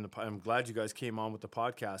 and I'm glad you guys came on with the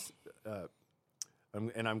podcast.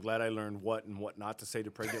 I'm glad I learned what and what not to say to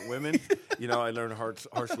pregnant women. I learned harsh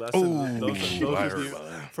lessons.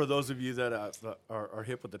 For those of you that are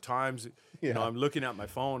hip with the times, I'm looking at my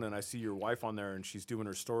phone and I see your wife on there and she's doing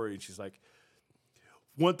her story and she's like,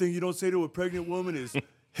 one thing you don't say to a pregnant woman is,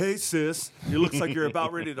 "Hey sis, it looks like you're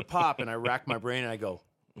about ready to pop." And I rack my brain and I go,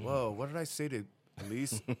 "Whoa, what did I say to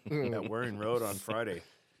Elise at Waring Road on Friday?"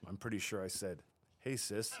 I'm pretty sure I said, "Hey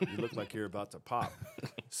sis, you look like you're about to pop."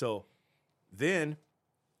 So then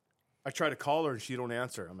I try to call her and she don't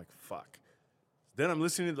answer. I'm like, fuck. Then I'm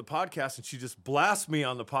listening to the podcast and she just blasts me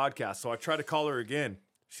on the podcast. So I try to call her again.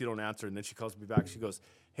 She don't answer. And then she calls me back. She goes,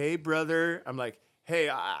 "Hey, brother." I'm like, "Hey,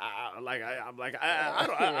 I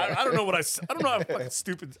don't know what I don't know. I'm fucking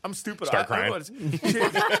stupid. I'm stupid." Start crying.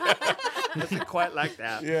 Doesn't quite like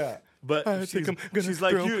that. Yeah. But she's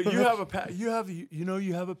like, you have a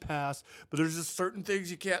pass, but there's just certain things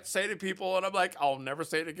you can't say to people, and I'm like, I'll never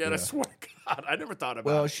say it again. I swear to God, I never thought about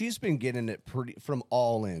it. Well, she's been getting it from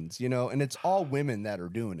all ends, and it's all women that are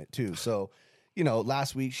doing it too. So,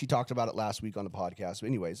 last week she talked about it last week on the podcast. But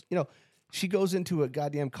anyways, she goes into a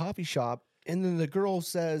goddamn coffee shop, and then the girl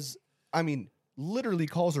says, literally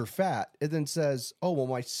calls her fat, and then says, "Oh, well,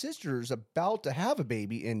 my sister's about to have a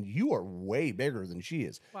baby, and you are way bigger than she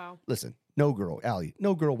is." Wow. Listen, no girl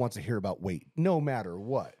wants to hear about weight, no matter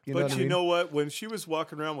what. Know what? When she was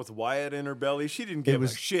walking around with Wyatt in her belly, she didn't give a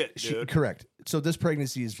shit, dude. Correct. So this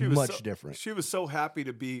pregnancy is much different. She was so happy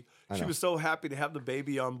to be. She was so happy to have the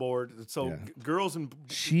baby on board. So girls and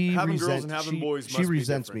having boys. She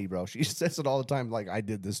resents me, bro. She says it all the time. Like I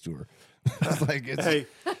did this to her.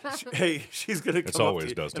 Hey, she's gonna come up to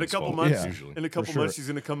you in a couple months. Usually. In a couple months, she's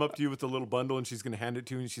gonna come up to you with a little bundle, and she's gonna hand it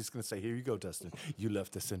to you, and she's gonna say, "Here you go, Dustin. You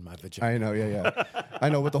left this in my vagina." I know, yeah. I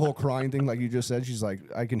know. With the whole crying thing, like you just said, she's like,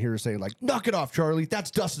 I can hear her saying, like, "Knock it off, Charlie.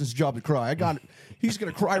 That's Dustin's job to cry. I got it. He's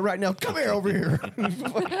gonna cry right now. Come here, over here."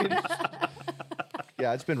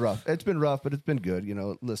 Yeah, it's been rough. It's been rough, but it's been good.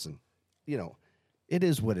 Listen, it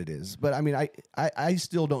is what it is. But I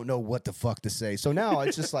still don't know what the fuck to say. So now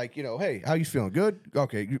it's just like, hey, how you feeling? Good?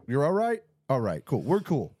 Okay, you're all right? All right, cool. We're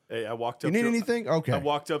cool. Hey, I walked up. You need anything? Okay. I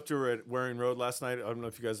walked up to her at Waring Road last night. I don't know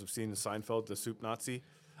if you guys have seen the Seinfeld, the soup Nazi.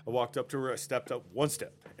 I walked up to her. I stepped up 1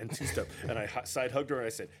 step and 2 steps, and I side hugged her. And I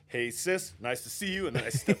said, "Hey, sis, nice to see you." And then I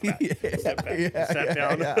stepped back, sat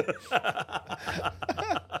down.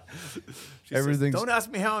 She says, "Don't ask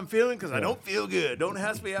me how I'm feeling because I don't feel good. Don't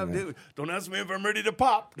ask me how I'm doing. Don't ask me if I'm ready to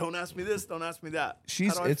pop. Don't ask me this. Don't ask me that."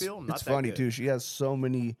 How do I feel? It's funny good. too. She has so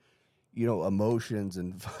many, emotions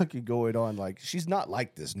and fucking going on. Like she's not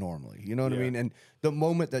like this normally. You know what I mean? And the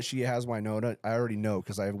moment that she has Winona, I already know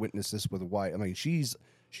because I've witnessed this with White.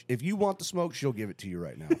 If you want the smoke, she'll give it to you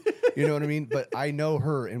right now. You know what I mean? But I know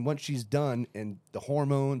her, and once she's done and the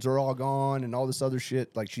hormones are all gone and all this other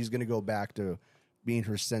shit, like she's gonna go back to being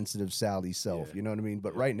her sensitive Sally self. Yeah. You know what I mean?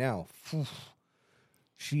 But right now,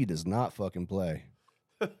 she does not fucking play.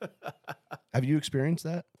 Have you experienced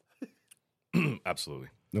that? Absolutely.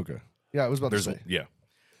 Okay. Yeah, I was about to say. Yeah.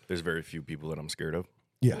 There's very few people that I'm scared of.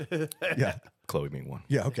 Yeah. Yeah. Chloe being one.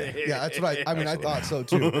 Yeah, okay. Yeah, that's what I thought so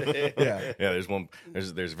too. Yeah. Yeah,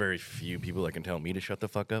 there's very few people that can tell me to shut the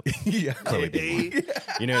fuck up. Yeah. Chloe being one.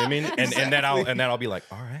 You know what I mean? And then I'll be like,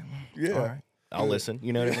 all right. Yeah. All right. I'll listen.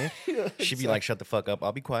 You know what I mean? Yeah, She'd be like, shut the fuck up.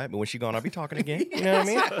 I'll be quiet. But when she's gone, I'll be talking again. You know what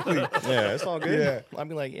I mean? Yeah, it's all good. Yeah. I'll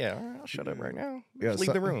be like, yeah, all right, I'll shut up right now. Yeah,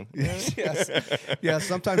 leave the room. Yes. Yeah,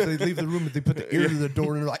 sometimes they leave the room and they put the ear to the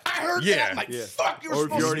door and they're like, "I heard that." I'm like, fuck, or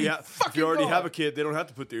if you already have a kid, they don't have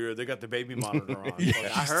to put the ear. They got the baby monitor on.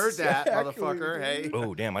 I heard that, motherfucker. Hey.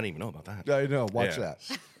 Oh, damn, I didn't even know about that. I know. Watch that.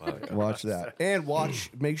 Watch that. And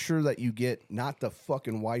make sure that you get not the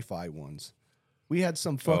fucking Wi-Fi ones. We had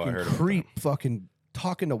some fucking creep fucking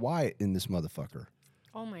talking to Wyatt in this motherfucker.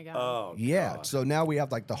 Oh my God. Oh yeah. God. So now we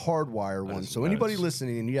have like the hardwire one. So anybody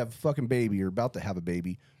listening and you have a fucking baby, you're about to have a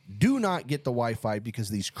baby, do not get the Wi-Fi because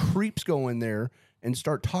these creeps go in there and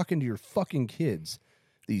start talking to your fucking kids.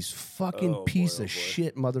 These fucking piece of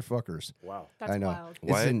shit motherfuckers. Wow. That's I know. wild.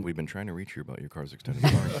 Wyatt, we've been trying to reach you about your car's extended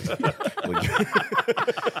warranty.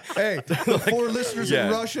 Hey, the 4 listeners in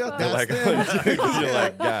Russia, that's them. You're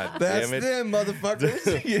like, God That's damn it. them,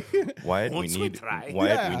 motosfuckers. Wyatt, Once we try.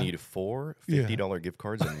 we need 4 $50 gift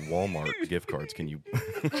cards and Walmart gift cards. Can you?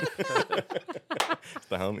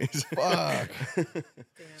 The homies. Fuck.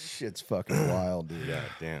 Shit's fucking wild, dude. Yeah,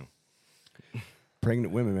 damn.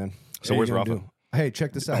 Pregnant women, man. So What where's are you gonna Rafa? do? Hey,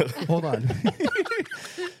 check this out. Hold on.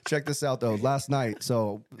 Check this out, though. Last night,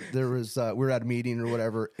 so there was we were at a meeting or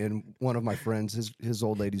whatever, and one of my friends, his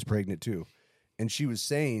old lady's pregnant too, and she was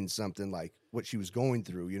saying something like what she was going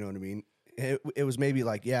through. You know what I mean? It was maybe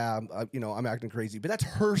like, yeah, I'm acting crazy, but that's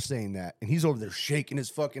her saying that, and he's over there shaking his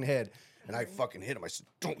fucking head, and I fucking hit him. I said,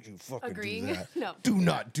 "Don't you fucking Agreeing? do that? No. Do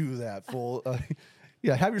not do that, fool."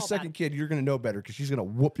 Yeah, have your second kid. You're gonna know better because she's gonna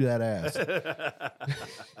whoop you that ass.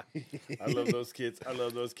 I love those kids. I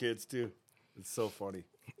love those kids too. It's so funny.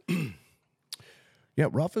 Yeah,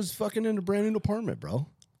 Rafa's fucking in a brand new apartment, bro.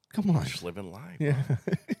 Come on. Just living life. Yeah.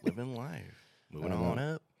 Living life. Moving on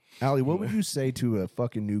up. Allie, what would you say to a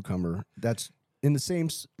fucking newcomer that's in the same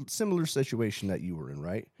similar situation that you were in,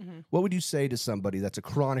 right? Mm-hmm. What would you say to somebody that's a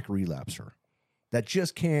chronic relapser that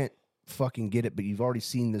just can't fucking get it, but you've already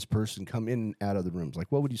seen this person come in and out of the rooms?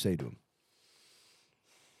 Like, what would you say to him?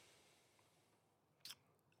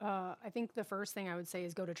 I think the first thing I would say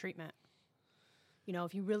is go to treatment. You know,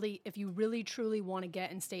 if you really truly want to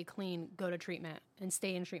get and stay clean, go to treatment and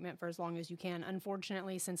stay in treatment for as long as you can.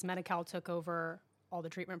 Unfortunately, since Medi-Cal took over, all the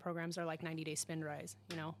treatment programs are like 90-day spin dries.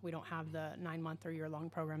 You know, we don't have the 9-month or year-long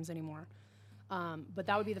programs anymore. But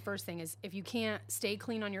that would be the first thing is if you can't stay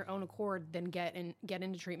clean on your own accord, then get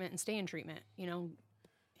into treatment and stay in treatment. You know,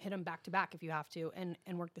 hit them back to back if you have to and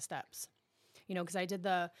work the steps. You know, because I did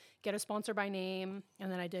the get a sponsor by name,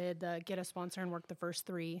 and then I did the get a sponsor and work the first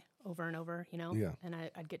 3 over and over, you know? Yeah. And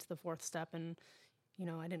I'd get to the 4th step, and, you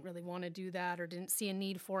know, I didn't really want to do that or didn't see a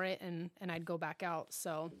need for it, and I'd go back out.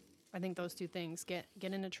 So I think those 2 things, get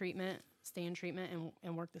into treatment, stay in treatment,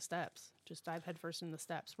 and work the steps. Just dive headfirst in the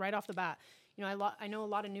steps right off the bat. You know, I know a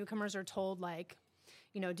lot of newcomers are told, like,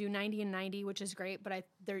 you know, do 90 and 90, which is great, but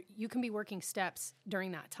you can be working steps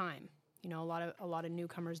during that time. You know, a lot of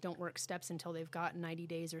newcomers don't work steps until they've got 90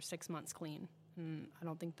 days or 6 months clean. And I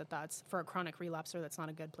don't think that's, for a chronic relapser, that's not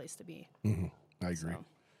a good place to be. Mm-hmm. I agree. So.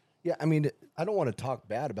 Yeah, I mean, I don't want to talk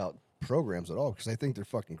bad about programs at all because I think they're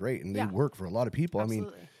fucking great and they work for a lot of people.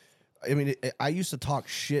 Absolutely. I used to talk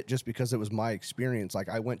shit just because it was my experience. Like,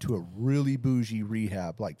 I went to a really bougie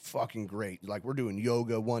rehab, like, fucking great. Like, we're doing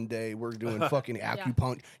yoga one day. We're doing fucking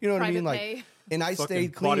acupuncture. You know what I mean? Like, pay. and I Fucking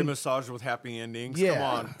stayed clean. body massage with happy endings. Yeah. Come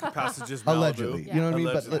on. Passages Malibu. Allegedly. You know what I mean?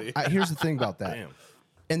 Allegedly. But here's the thing about that. Damn.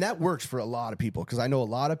 And that works for a lot of people because I know a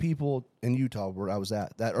lot of people in Utah where I was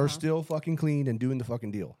at that are still fucking clean and doing the fucking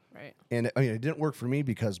deal. Right. And I mean, it didn't work for me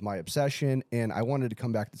because my obsession, and I wanted to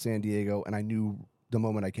come back to San Diego, and I knew the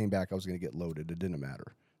moment I came back I was going to get loaded. It didn't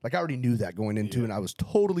matter. Like, I already knew that going into, and I was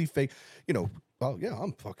totally fake. You know, oh yeah,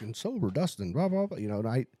 I'm fucking sober, Dustin, blah blah blah. You know, and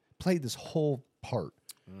I played this whole part.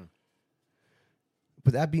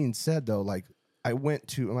 But that being said, though, like, I went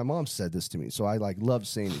to, and my mom said this to me, so I like love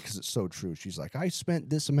saying it because it's so true. She's like, I spent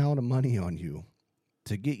this amount of money on you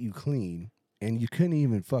to get you clean, and you couldn't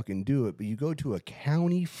even fucking do it. But you go to a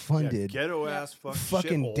county-funded Ghetto ass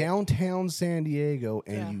fucking shithole. downtown San Diego,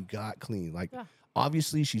 and Yeah. you got clean. Like, Yeah.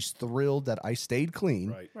 obviously, she's thrilled that I stayed clean,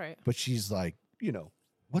 Right. Right. but she's like, you know,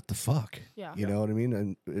 what the fuck? Yeah. You know what I mean?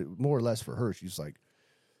 And more or less for her, she's like,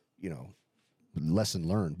 you know, lesson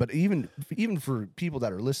learned. But even for people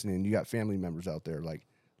that are listening, you got family members out there, like,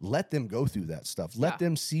 let them go through that stuff. Let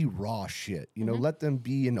them see raw shit. You know, let them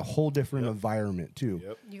be in a whole different environment too.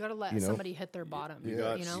 Yep. You got to let You know? somebody hit their bottom. You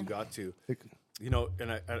got to. You know,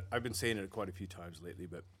 and I've been saying it quite a few times lately,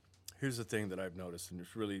 but here's the thing that I've noticed, and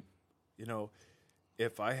it's really, you know,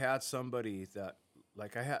 if I had somebody that,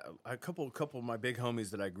 like, I had a couple of my big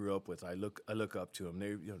homies that I grew up with, I look up to them. They,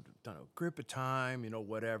 you know, done a grip of time, you know,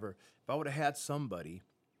 whatever. If I would have had somebody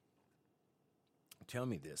tell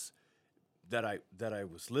me this, that I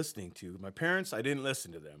was listening to, my parents, I didn't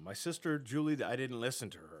listen to them. My sister Julie, I didn't listen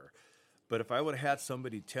to her. But if I would have had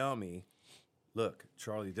somebody tell me, look,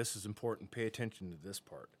 Charlie, this is important. Pay attention to this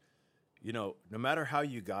part. You know, no matter how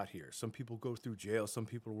you got here, some people go through jail, some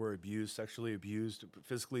people were abused, sexually abused,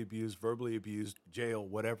 physically abused, verbally abused, jail,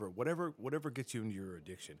 whatever gets you into your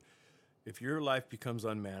addiction. If your life becomes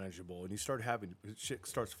unmanageable and you start having, shit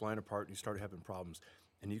starts flying apart and you start having problems,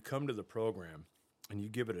 and you come to the program and you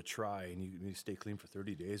give it a try and you stay clean for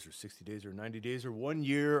 30 days or 60 days or 90 days or 1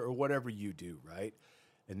 year or whatever you do, right?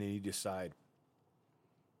 And then you decide,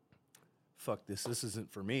 fuck this. This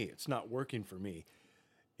isn't for me. It's not working for me.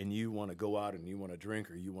 And you want to go out and you want to drink,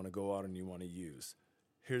 or you want to go out and you want to use.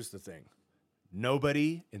 Here's the thing.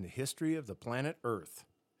 Nobody in the history of the planet Earth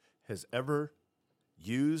has ever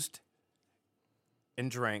used and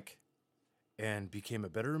drank and became a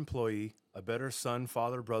better employee, a better son,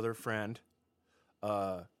 father, brother, friend,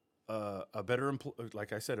 a better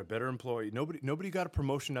like I said, a better employee. Nobody got a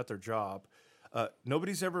promotion at their job.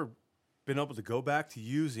 Nobody's ever been able to go back to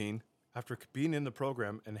using after being in the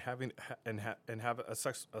program and have a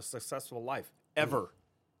successful life ever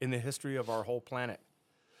in the history of our whole planet.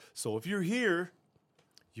 So if you're here,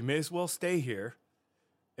 you may as well stay here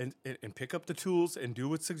and pick up the tools and do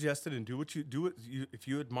what's suggested and do what you do. If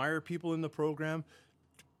you admire people in the program,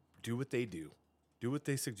 do what they do. Do what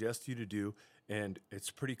they suggest you to do, and it's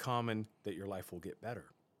pretty common that your life will get better.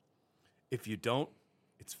 If you don't,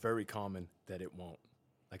 it's very common that it won't.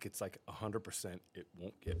 Like it's like 100% it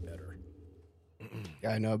won't get better.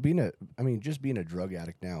 Yeah, I know. Just being a drug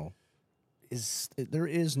addict now there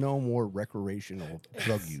is no more recreational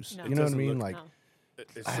drug use. No. You know what I mean? Look- like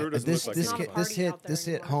It sure doesn't look like It's not a this party hit out there this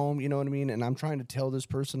hit anymore. home. You know what I mean? And I'm trying to tell this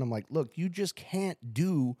person, I'm like, look, you just can't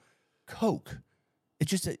do coke.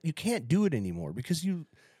 It's just that you can't do it anymore because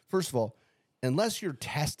first of all, unless you're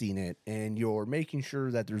testing it and you're making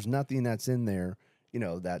sure that there's nothing that's in there,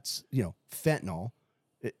 that's fentanyl.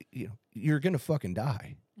 You're gonna fucking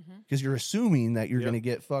die because you're assuming that you're gonna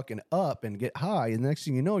get fucking up and get high, and the next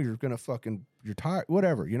thing you know, you're tired,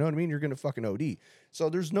 whatever. You know what I mean? You're gonna fucking OD. So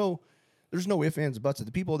there's no ifs, ands, buts.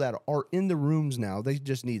 The people that are in the rooms now, they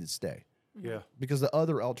just need to stay. Yeah. Because the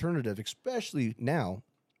other alternative, especially now,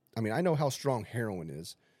 I know how strong heroin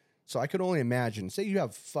is, so I could only imagine. Say you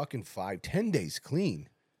have fucking 5-10 days clean,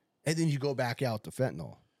 and then you go back out to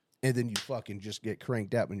fentanyl. And then you fucking just get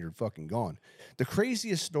cranked up and you're fucking gone. The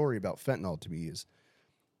craziest story about fentanyl to me is,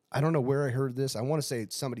 I don't know where I heard this. I want to say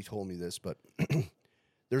somebody told me this, but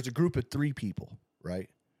there's a group of 3 people, right?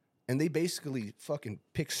 And they basically fucking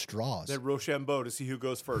pick straws. That Rochambeau to see who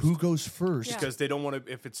goes first. Who goes first? Yeah. Because they don't want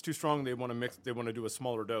to, if it's too strong, they want to mix, they want to do a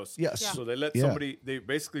smaller dose. Yes. Yeah. So they let Yeah. somebody, they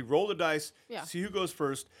basically roll the dice, Yeah. see who goes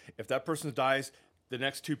first. If that person dies, the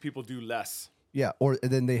next 2 people do less. Yeah, or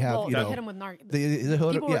then they have, Well, they hit them with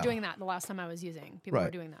people were doing that the last time I was using. People were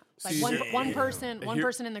Right. doing that. Like See, one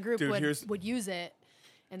person in the group dude, would use it,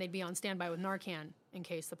 and they'd be on standby with Narcan in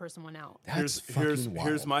case the person went out. That's fucking wild.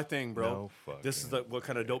 Here's my thing, bro. No fucking This is what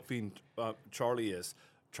kind of dope fiend Charlie is.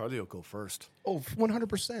 Charlie will go first. Oh,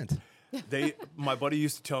 100%. My buddy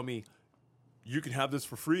used to tell me, you can have this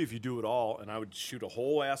for free if you do it all, and I would shoot a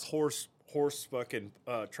whole ass horse fucking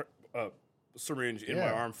syringe in my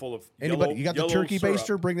Yeah. arm full of Anybody, you got the yellow turkey syrup.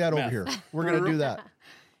 baster? Bring that over Meth. here. We're going to do that.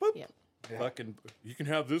 Yeah. Fucking, you can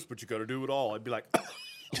have this, but you got to do it all. I'd be like,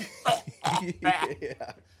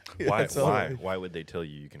 Why would they tell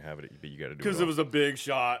you can have it, but you got to do it? because it was a big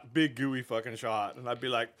shot, big gooey fucking shot, and I'd be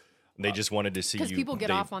like, They just wanted to see you. Because people get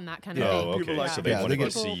off on that kind of Yeah, thing. Oh, people okay. like So to- they Yeah, wanted they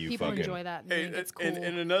to get- see you people fucking. enjoy that. And Hey, think it's cool.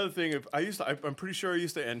 and another thing, if I'm pretty sure I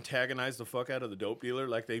used to antagonize the fuck out of the dope dealer.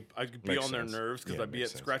 Like I could be Makes on their sense. nerves because Yeah, I'd be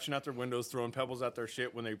makes sense. scratching out their windows, throwing pebbles at their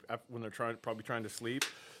shit when they're probably trying to sleep.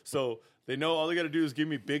 So they know all they got to do is give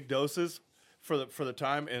me big doses for the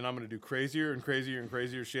time, and I'm gonna do crazier and crazier and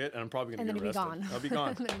crazier shit, and I'm probably gonna And get then you'll be arrested. gone. I'll be gone.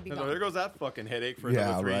 And then you'll be And so gone. there goes that fucking headache for Yeah,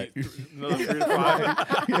 another right. 3 to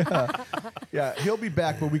 5. Yeah, he'll be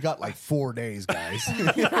back, but we got like 4 days, guys.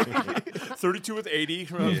 32 with 80,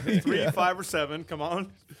 3, 5, or 7. Come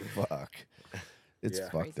on, Fuck. It's Yeah.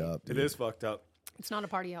 fucked Crazy. up. it dude. is fucked up. It's not a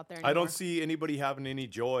party out there anymore. I don't see anybody having any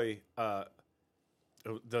joy.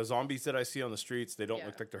 The zombies that I see on the streets, they don't Yeah.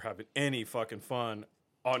 look like they're having any fucking fun.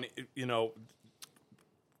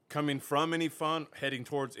 Coming from any fun, heading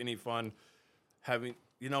towards any fun, having.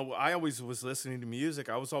 I always was listening to music.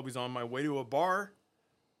 I was always on my way to a bar,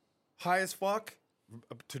 high as fuck,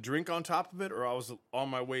 to drink on top of it, or I was on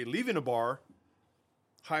my way leaving a bar,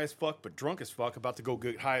 high as fuck but drunk as fuck, about to go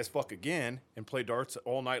get high as fuck again and play darts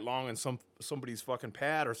all night long in somebody's fucking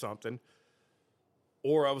pad or something.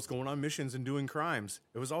 Or I was going on missions and doing crimes.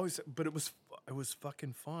 It was always, but it was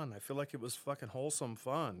fucking fun. I feel like it was fucking wholesome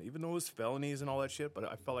fun, even though it was felonies and all that shit.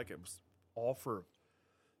 But I felt like it was all for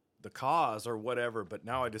the cause or whatever. But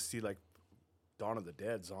now I just see like Dawn of the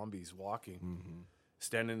Dead zombies walking,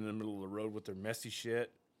 standing in the middle of the road with their messy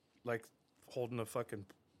shit, like holding a fucking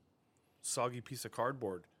soggy piece of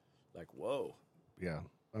cardboard. Like, whoa. Yeah.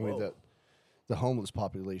 I mean, Whoa. the homeless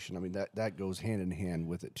population, I mean, that goes hand in hand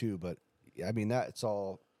with it too. But I mean, that's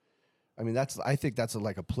all. I mean, I think that's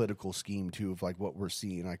like a political scheme too of like what we're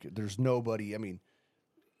seeing. Like, there's nobody. I mean,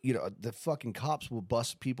 you know, the fucking cops will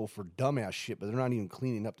bust people for dumbass shit, but they're not even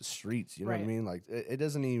cleaning up the streets. You know what I mean? Like, it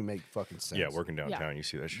doesn't even make fucking sense. Yeah, working downtown, you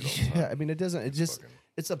see that shit all the time. Yeah, I mean, it doesn't. It just,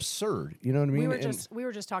 it's absurd. You know what I mean? We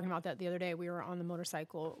were just talking about that the other day. We were on the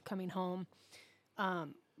motorcycle coming home,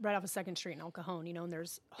 right off of 2nd Street in El Cajon. You know, and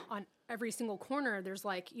there's on every single corner, there's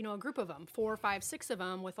like, you know, a group of them, 4, 5, 6 of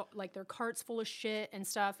them with like their carts full of shit and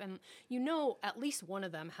stuff. And you know, at least one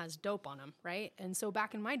of them has dope on them, right? And so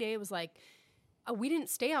back in my day, it was like, we didn't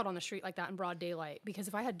stay out on the street like that in broad daylight, because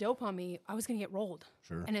if I had dope on me, I was going to get rolled.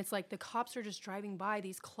 Sure. And it's like the cops are just driving by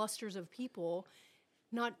these clusters of people,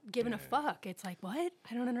 not giving a fuck. It's like, what?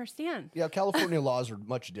 I don't understand. Yeah, California laws are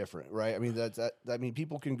much different, right? I mean, I mean,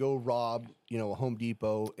 people can go rob, you know, a Home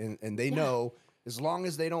Depot, and they know as long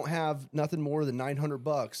as they don't have nothing more than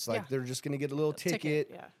 $900, like they're just going to get a little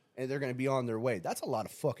ticket, and they're going to be on their way. That's a lot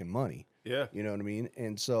of fucking money. Yeah, you know what I mean.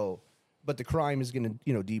 And so. But the crime is going to,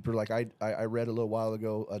 you know, deeper. Like I read a little while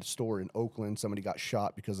ago, a store in Oakland, somebody got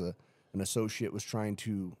shot because an associate was trying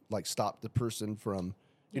to like stop the person from,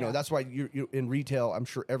 you know, that's why you in retail. I'm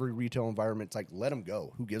sure every retail environment, it's like, let them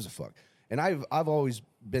go. Who gives a fuck? And I've always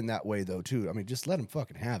been that way though too. I mean, just let them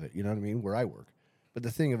fucking have it. You know what I mean? Where I work. But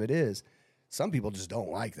the thing of it is, some people just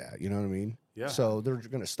don't like that. You know what I mean? Yeah. So they're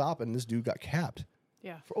going to stop, and this dude got capped.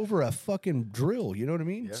 Yeah. For over a fucking drill. You know what I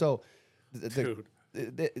mean? Yeah. So, dude.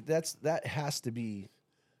 That has to be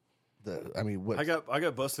I mean, what I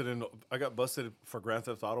got busted for Grand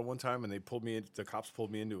Theft Auto one time, and the cops pulled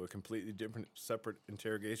me into a completely different, separate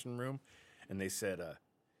interrogation room, and they said,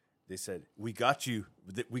 we got you,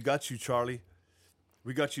 Charlie,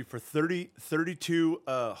 we got you for 32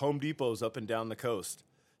 Home Depots up and down the coast,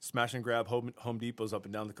 smash and grab Home Depots up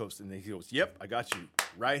and down the coast, and he goes, yep, I got you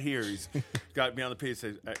right here. He's got me on the page.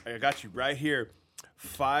 Says, I got you right here,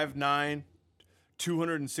 5'9".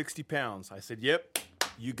 260 pounds. I said, yep,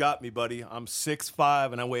 you got me, buddy. I'm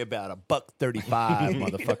 6'5", and I weigh about $135,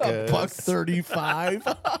 motherfucker.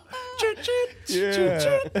 $135.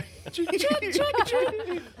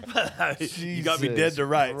 You got me dead to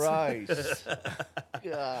rights. Right.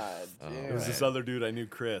 God damn. It was this other dude I knew,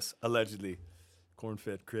 Chris, allegedly.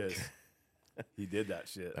 Corn-fed Chris. He did that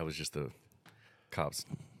shit. That was just the cops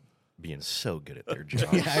being so good at their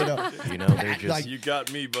job. Yeah, I know. You know, they're just like, you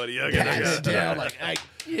got me, buddy. I got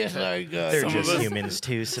They're just humans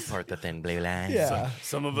too. Support the thin blue line. Yeah.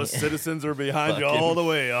 Some of us citizens are behind you all the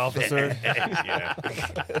way, officer. Yeah.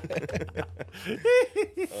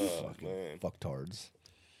 Oh man, fucktards.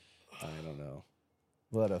 I don't know.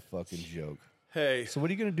 What a fucking joke. Hey, so what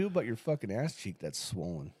are you gonna do about your fucking ass cheek that's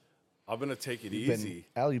swollen? I'm gonna take it easy.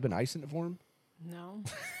 Al, you been icing it for him? No.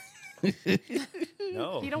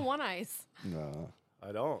 No. You don't want ice. No,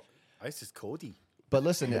 I don't. Ice is coldy. But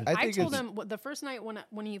listen, I told him the first night when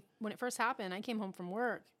it first happened, I came home from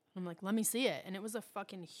work. I'm like, let me see it. And it was a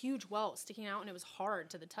fucking huge welt sticking out, and it was hard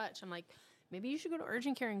to the touch. I'm like, maybe you should go to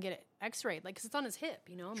urgent care and get it x-rayed. Like, because it's on his hip,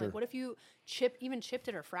 you know? I'm like, what if you chipped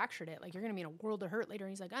it or fractured it? Like, you're going to be in a world of hurt later.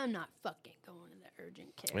 And he's like, I'm not fucking going to the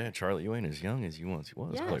urgent care. Yeah, Charlie, you ain't as young as you once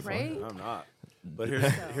was. Yeah, right? I'm not. But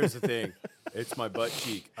here's the thing. It's my butt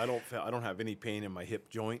cheek. I don't have any pain in my hip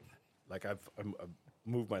joint. Like, I've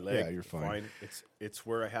moved my leg. Yeah, you're fine. It's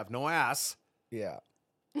where I have no ass. Yeah.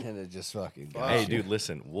 And it just fucking Hey, dude,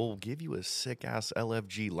 listen. We'll give you a sick-ass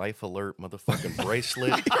LFG Life Alert motherfucking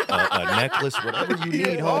bracelet, a necklace, whatever you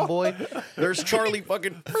need, homeboy. There's Charlie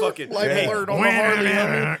fucking Life Alert on the Harley,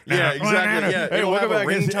 homie. Yeah, exactly. Yeah, hey, we'll have a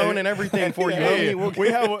ringtone and everything for you, homie. We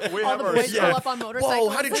have All the our boys pull up on motorcycles. Whoa,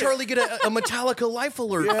 how did Charlie get a Metallica Life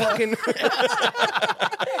Alert? Fucking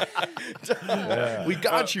we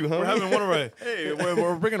got you, homie. We're having one of our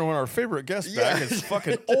we're bringing one of our favorite guests back. It's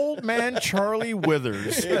fucking old man Charlie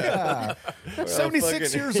Withers. Yeah.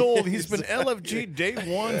 76 years old. He's been LFG day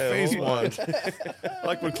one, phase one.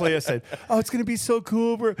 Like when Clea said, "Oh, it's gonna be so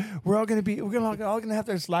cool. We're all gonna have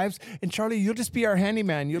those lives, and Charlie, you'll just be our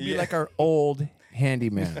handyman. You'll be like our old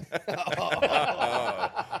handyman."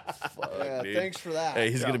 Thanks for that.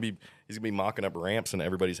 Hey, he's gonna be mocking up ramps in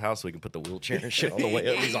everybody's house so he can put the wheelchair and shit on the way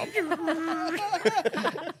up. He's all.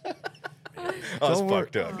 I was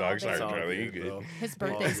fucked up, dog. Sorry, Charlie. You good? His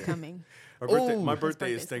birthday's coming. My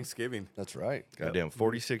birthday is Thanksgiving. That's right. Goddamn,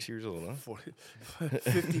 46 years old, huh?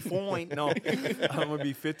 54. No, I'm gonna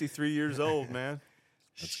be 53 years old, man.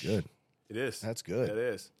 That's good. It is. That's good. It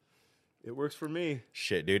is. It works for me.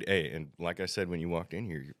 Shit, dude. Hey, and like I said when you walked in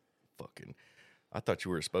here, you're fucking. I thought you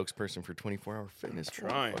were a spokesperson for 24-hour fitness. I'm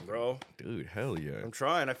trying, bro. Dude, hell yeah. I'm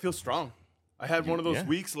trying. I feel strong. I had one of those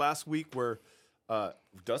weeks last week where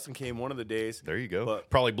Dustin came one of the days. There you go. But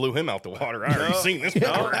probably blew him out the water. I already seen this.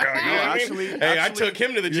 Actually, I took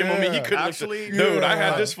him to the gym with me. He couldn't lift I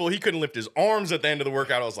had this fool. He couldn't lift his arms at the end of the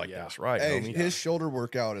workout. I was like, that's right, hey, homie. his shoulder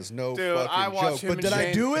workout is no Dude, I fucking watched joke. him But and did I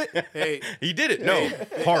Shane- do it? Hey, He did it. No,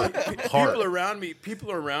 hard.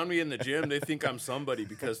 people around me in the gym, they think I'm somebody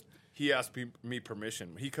because he asked me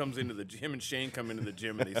permission. He comes into the gym, and Shane come into the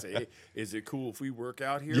gym, and they say, "Hey, is it cool if we work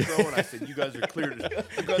out here, bro?" And I said, "You guys are clear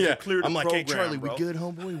to. Are clear to I'm like, program, hey, Charlie, bro. we good,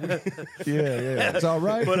 homeboy? Yeah, it's all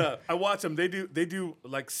right. But I watch them. They do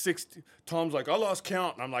like 60. Tom's like, I lost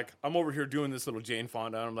count, and I'm like, I'm over here doing this little Jane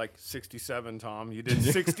Fonda. And I'm like, 67, Tom. You did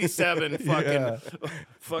 67 fucking.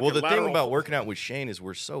 Well, the thing lateral. about working out with Shane is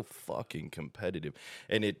we're so fucking competitive,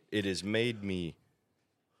 and it has made me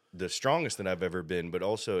the strongest that I've ever been. But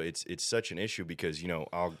also, it's such an issue because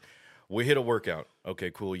we hit a workout,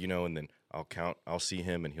 okay, cool, and then I'll see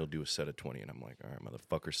him and he'll do a set of 20, and I'm like, all right,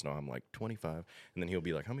 motherfucker. So I'm like 25, and then he'll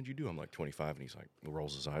be like, how many did you do? I'm like 25, and he's like,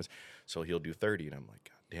 rolls his eyes. So he'll do 30, and I'm like,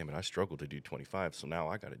 God damn it, I struggled to do 25, so now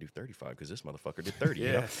I got to do 35 because this motherfucker did 30.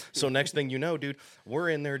 You know? So next thing you know, dude, we're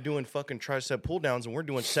in there doing fucking tricep pull downs, and we're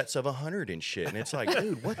doing sets of 100 and shit, and it's like,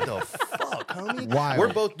 dude, what the fuck, homie? Wild.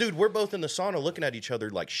 We're both in the sauna looking at each other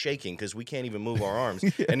like shaking because we can't even move our arms,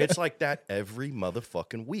 and it's like that every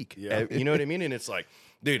motherfucking week. Yeah. You know what I mean? And it's like,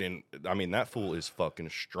 dude, and I mean that fool is fucking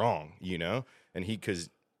strong, and because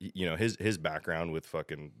his background with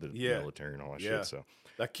fucking the military and all that shit. So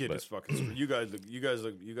that kid is fucking. You guys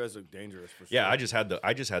look dangerous for sure. yeah, I just had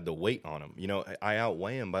the weight on him. I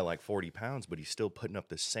outweigh him by like 40 pounds, but he's still putting up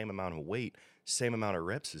the same amount of weight, same amount of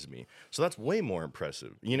reps as me. So that's way more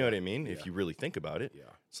impressive. You know what I mean? If you really think about it,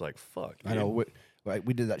 it's like fuck. I know.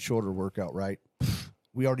 We did that shoulder workout, right?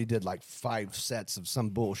 We already did like 5 sets of some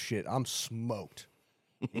bullshit. I'm smoked.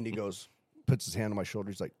 And he goes, puts his hand on my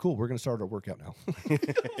shoulder. He's like, cool, we're going to start our workout now.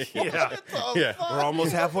 Yeah. We're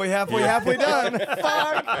almost halfway done.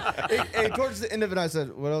 Fuck. Hey, towards the end of it, I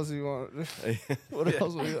said, what else do you want? What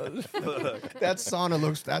else do you want? That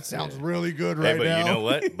sounds really good right but now. you know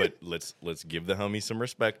what? But let's give the homie some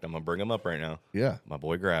respect. I'm going to bring him up right now. Yeah. My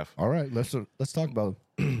boy Graf. All right, let's talk about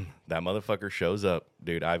him. That motherfucker shows up.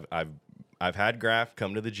 Dude, I've had Graf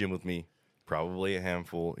come to the gym with me probably a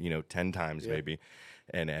handful, 10 times maybe.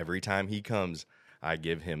 And every time he comes, I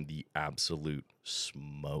give him the absolute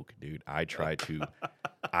smoke, dude. I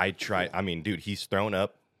mean, dude, he's thrown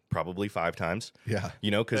up probably 5 times. Yeah.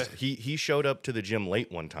 Because he showed up to the gym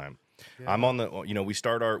late one time. Yeah. I'm on the, we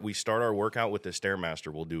start our workout with the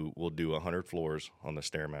Stairmaster. We'll do 100 floors on the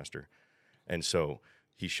Stairmaster. And so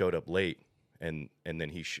he showed up late. And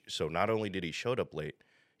then so not only did he showed up late,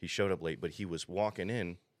 but he was walking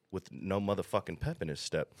in with no motherfucking pep in his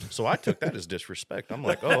step. So I took that as disrespect. I'm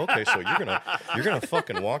like, oh, okay, so you're gonna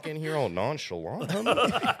fucking walk in here all nonchalant,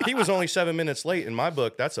 homie? He was only 7 minutes late. In my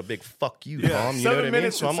book, that's a big fuck you, Tom. You know what I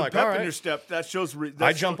mean? So I'm like, all right. In your step, that shows.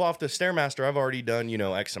 I jump off the Stairmaster. I've already done,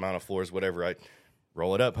 X amount of floors, whatever. I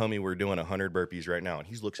roll it up, homie. We're doing 100 burpees right now, and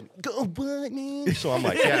he looks at me, go what, man? So I'm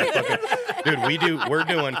like, yeah, fucking, dude, we're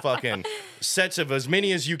doing fucking sets of as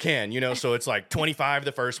many as you can, So it's like 25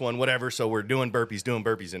 the first one, whatever. So we're doing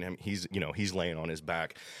burpees, and he's laying on his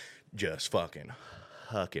back, just fucking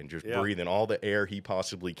hucking, just breathing all the air he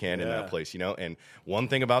possibly can in that place, And one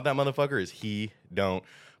thing about that motherfucker is he don't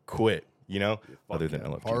quit, Other than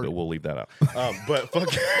LFG, but we'll leave that out. But fuck.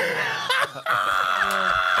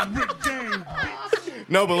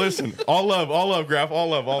 No, but listen, all love, Graf, all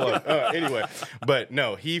love. Anyway, but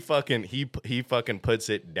no, he fucking puts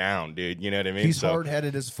it down, dude. You know what I mean? He's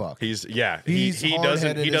hard-headed as fuck. He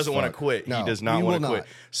doesn't want to quit. No, he does not want to quit. not.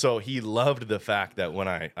 So he loved the fact that when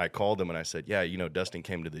I called him and I said, yeah, Dustin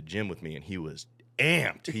came to the gym with me and he was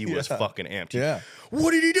amped. He was fucking amped.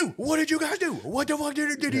 What did he do? What did you guys do? What the fuck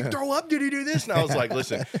did he throw up? Did he do this? And I was like,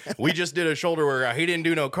 listen, we just did a shoulder workout. He didn't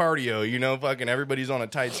do no cardio. Fucking everybody's on a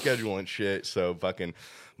tight schedule and shit. So fucking,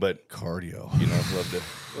 but cardio.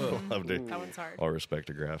 Love to. That one's hard. All respect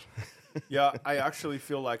to Graf. Yeah, I actually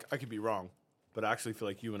feel like I could be wrong, but I actually feel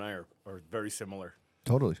like you and I are very similar.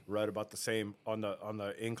 Totally. Right about the same on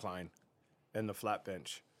the incline and the flat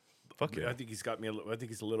bench. Fuck yeah. I think he's got me. I think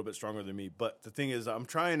he's a little bit stronger than me. But the thing is, I'm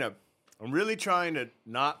really trying to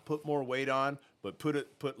not put more weight on, but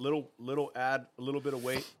add a little bit of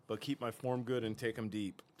weight, but keep my form good and take them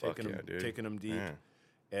deep. Taking them deep. Yeah.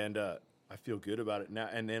 And I feel good about it now.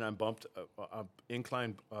 And then I'm bumped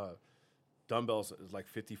incline dumbbells like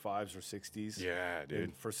 55s or 60s. Yeah, dude.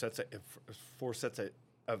 And for 4 sets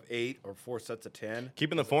of 8 or 4 sets of 10.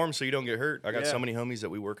 Keeping the form so you don't get hurt. I got so many homies that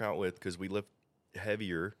we work out with because we lift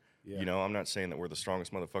heavier. Yeah. I'm not saying that we're the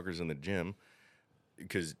strongest motherfuckers in the gym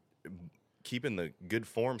because keeping the good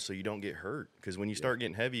form so you don't get hurt. Because when you start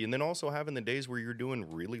getting heavy, and then also having the days where you're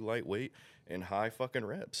doing really lightweight and high fucking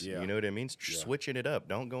reps. You know what I mean? Switching it up.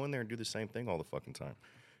 Don't go in there and do the same thing all the fucking time.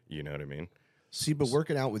 You know what I mean? See, but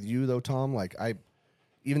working out with you though, Tom, like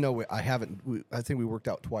even though I think we worked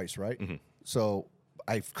out twice, right? Mm-hmm. So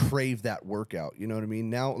I've craved that workout. You know what I mean?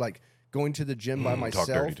 Now, like going to the gym by myself,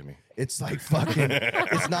 talk dirty to me. It's like fucking,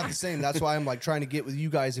 it's not the same. That's why I'm like trying to get with you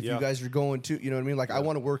guys. If you guys are going to, you know what I mean? Like I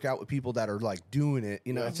want to work out with people that are like doing it.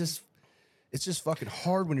 You know, it's just fucking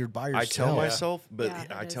hard when you're by yourself.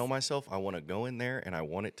 I tell myself, I want to go in there and I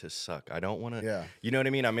want it to suck. I don't want to, you know what I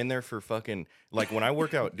mean? I'm in there for fucking, like when I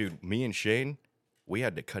work out, dude, me and Shane, we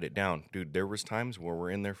had to cut it down. Dude, there was times where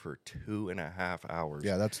we're in there for 2.5 hours.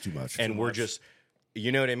 Yeah, that's too much. And we're just,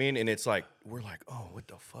 you know what I mean? And it's like, we're like, oh, what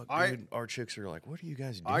the fuck, dude? Our chicks are like, what are you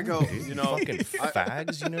guys doing? I go, dude? you know, fucking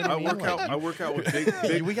fags, you know what I mean? I work out with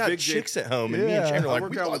big we got big chicks J, at home, and me and Shane are like, I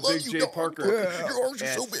work out with Big J Parker. Your arms are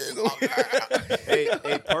so big.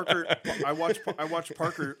 Hey, Parker, I watch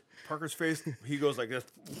Parker's face. He goes like this,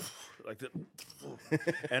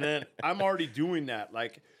 and then I'm already doing that.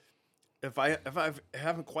 Like, if I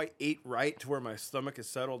haven't quite ate right to where my stomach is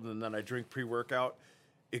settled, and then I drink pre-workout,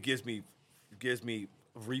 it gives me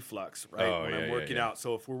reflux, right? When I'm working out.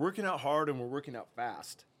 So if we're working out hard and we're working out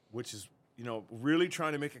fast, which is, you know, really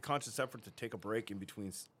trying to make a conscious effort to take a break in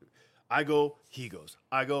between. I go, he goes.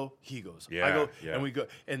 I go, he goes. I go, and we go,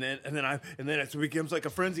 and then it becomes like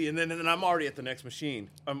a frenzy, and then I'm already at the next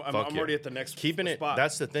machine. I'm already at the next spot.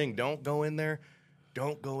 That's the thing. Don't go in there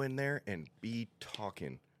and be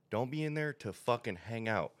talking. Don't be in there to fucking hang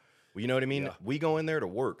out. You know what I mean? Yeah. We go in there to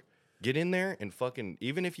work. Get in there and fucking,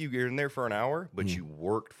 even if you're in there for an hour, but you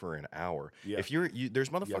worked for an hour. Yeah. If there's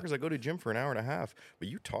motherfuckers that go to the gym for an hour and a half, but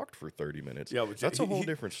you talked for 30 minutes. Yeah, that's a whole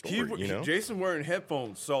different story, you know? Jason wearing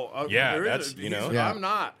headphones, so that's, you know. I'm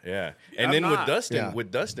not. Yeah. And then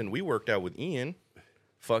with Dustin, we worked out with Ian,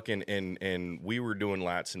 fucking, and we were doing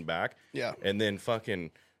lats and back. Yeah. And then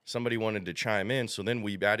fucking somebody wanted to chime in, so then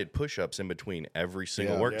we added push-ups in between every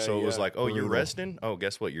single work. So it was like, oh, you're resting? Oh,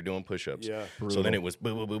 guess what? You're doing push-ups. Yeah. So then it was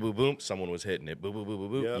boom, boom, boom, boom, boom. Someone was hitting it. Boom, boom, boom,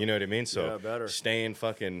 boom, boom. Yep. You know what I mean? So staying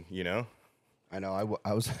fucking, you know. I know.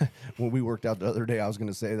 I was when we worked out the other day. I was going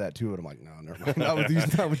to say that too, and I'm like, no, never mind. Not with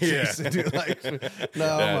these. Not with Jason. Dude. Like, no,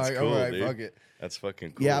 I'm like, all right, fuck it. That's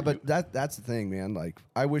fucking cool. Yeah, but that's the thing, man. Like,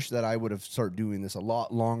 I wish that I would have started doing this a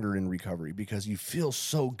lot longer in recovery because you feel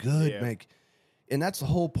so good, like, and that's the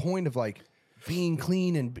whole point of like being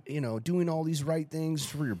clean and, you know, doing all these right things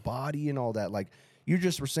for your body and all that. Like, you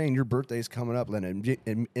just were saying your birthday's coming up, and it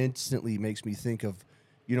instantly makes me think of,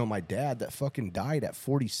 you know, my dad that fucking died at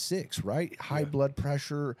 46, right? High blood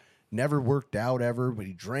pressure, never worked out ever, but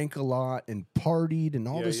he drank a lot and partied and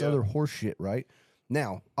all this other horse shit, right?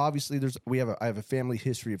 Now, obviously, I have a family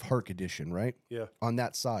history of heart condition, right? Yeah. On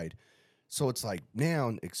that side. So it's like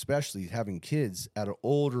now, especially having kids at an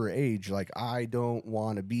older age, like I don't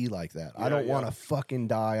want to be like that. I don't want to fucking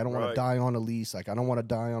die. I don't want to die on Elise. Like I don't want to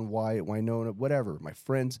die on Wyatt, Winona, whatever. My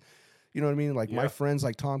friends, you know what I mean? Like my friends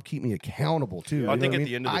like Tom keep me accountable too. I think at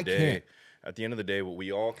the end of the day, what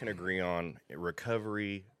we all can agree on,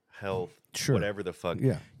 recovery, health, whatever the fuck,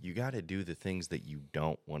 you got to do the things that you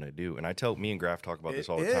don't want to do. And I tell me and Graf talk about this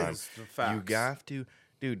all the time. You have to,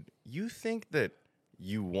 dude, you think that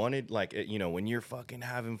you wanted, like, you know, when you're fucking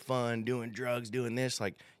having fun, doing drugs, doing this,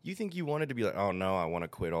 like, you think you wanted to be like, oh, no, I want to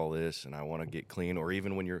quit all this and I want to get clean. Or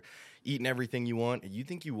even when you're eating everything you want, you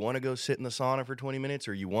think you want to go sit in the sauna for 20 minutes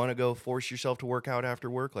or you want to go force yourself to work out after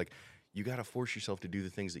work. Like, you got to force yourself to do the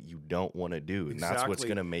things that you don't want to do. And that's what's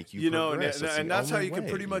going to make you progress. And that's how you can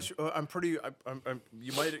pretty much,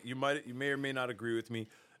 you may or may not agree with me.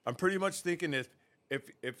 I'm pretty much thinking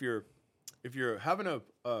if you're having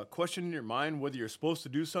a question in your mind whether you're supposed to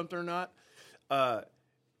do something or not,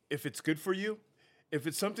 if it's good for you, if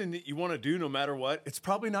it's something that you want to do no matter what, it's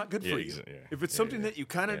probably not good for you. Yeah, if it's something that you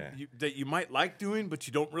kind of that you might like doing but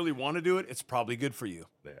you don't really want to do it, it's probably good for you.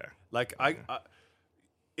 Yeah. Like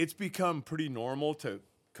it's become pretty normal to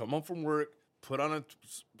come home from work, put on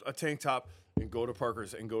a tank top, and go to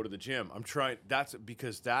Parker's and go to the gym. I'm trying. That's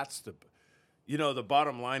because that's the. You know, the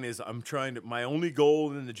bottom line is I'm trying to. My only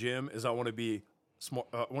goal in the gym is I want to be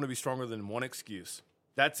stronger than one excuse.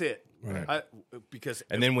 That's it. Right.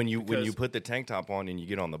 And then when you put the tank top on and you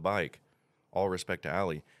get on the bike, all respect to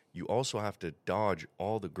Allie, you also have to dodge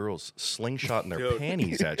all the girls slingshotting their Dude.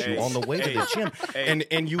 panties at you on the way to the gym.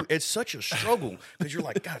 And you, it's such a struggle because you're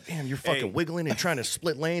like, God damn, you're fucking wiggling and trying to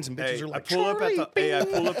split lanes, and bitches are like, I pull up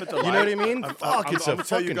at the light. You know what I mean? I'm It's a gonna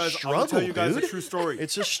tell you fucking guys, struggle, I'm gonna tell you guys dude. a true story.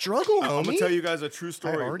 It's a struggle, homie. I'm gonna tell you guys a true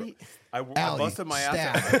story. already- I busted my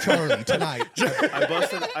ass. Stab Charlie tonight.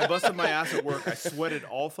 I busted my ass at work. I sweated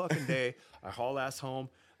all fucking day. I haul ass home.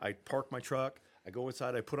 I park my truck. I go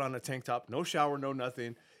inside. I put on a tank top. No shower, no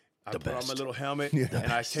nothing. I put on my little helmet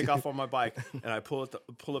and I take off on my bike and I pull up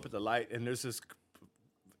at the light, and there's this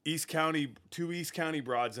two East County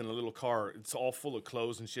broads in a little car. It's all full of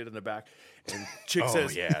clothes and shit in the back. And chick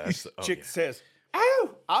says, "Oh,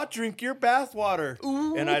 I'll drink your bath water."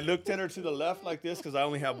 And I looked at her to the left like this because I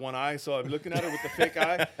only have one eye, so I'm looking at her with the fake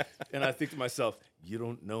eye, and I think to myself, "You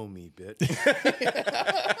don't know me, bitch."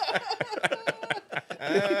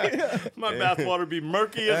 My bath water be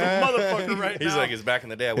murky as a motherfucker right now. He's like, it's back in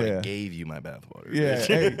the day. I would have gave you my bathwater. Yeah,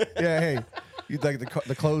 hey. You like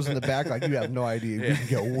the clothes in the back, like you have no idea. You can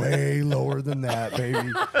get way lower than that,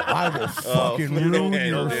 baby. I will fucking ruin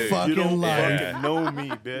your fucking You don't life. fucking know me,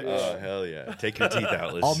 bitch. Oh, hell yeah. Take your teeth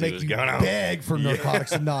out. Let's I'll see make what's you going on. beg for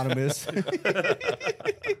Narcotics Anonymous.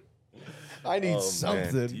 I need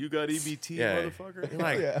something. You got EBT, Yeah. motherfucker? You're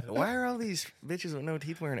like, why are all these bitches with no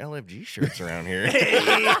teeth wearing LFG shirts around here?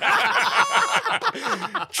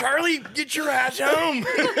 Charlie, get your ass home.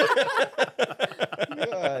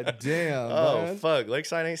 God damn. Oh, man. fuck.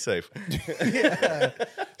 Lakeside ain't safe. Yeah.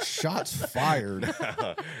 Shots fired.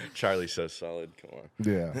 Charlie's so solid. Come on.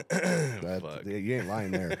 Yeah. Fuck. You ain't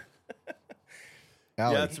lying there.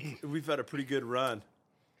 Allie, Yeah, we've had a pretty good run.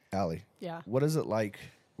 Allie, Yeah. what is it like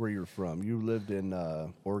where you're from? You lived in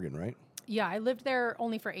Oregon, right? Yeah, I lived there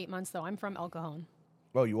only for 8 months, though. I'm from El Cajon.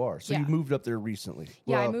 Oh, you are. So you Yeah. moved up there recently.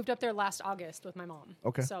 Yeah, I Well, moved up there last August with my mom.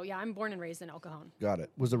 Okay. So, yeah, I'm born and raised in El Cajon. Got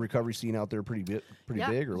it. Was the recovery scene out there pretty big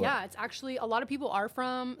or what? Yeah, it's actually a lot of people are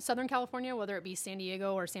from Southern California, whether it be San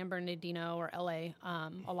Diego or San Bernardino or LA.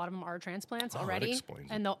 A lot of them are transplants already,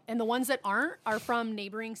 explains it. and the ones that aren't are from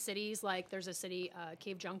neighboring cities. Like there's a city,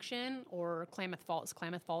 Cave Junction or Klamath Falls.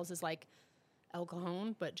 Klamath Falls is like El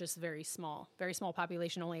Cajon, but just very small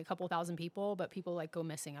population, only a couple thousand people. But people like go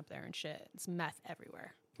missing up there and shit. It's meth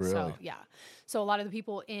everywhere. Really? So yeah. So a lot of the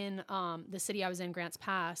people in the city I was in, Grants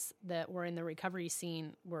Pass, that were in the recovery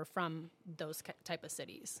scene were from those type of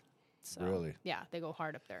cities. So Really? yeah, they go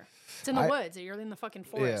hard up there. It's in the woods. You're in the fucking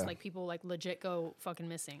forest. Yeah. Like people like legit go fucking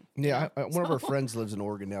missing. Yeah, one of our friends lives in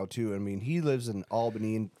Oregon now too. I mean, he lives in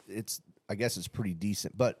Albany, and I guess it's pretty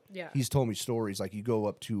decent. But Yeah. he's told me stories like you go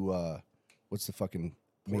up to what's the fucking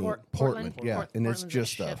main Portland. Yeah, and it's Portland's a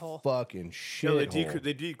just a shithole. fucking Yeah, shit.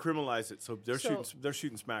 they decriminalize it, so they're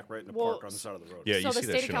shooting smack right in the park on the side of the road. Yeah, So you the see that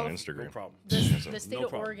state of shit on Calif- Instagram. No problem. The state No of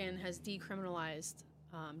problem. Oregon has decriminalized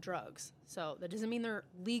drugs. So that doesn't mean they're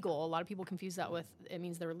legal. A lot of people confuse that with it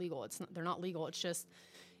means they're legal. They're not legal. It's just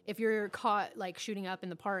if you're caught like shooting up in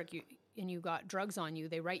the park and you got drugs on you,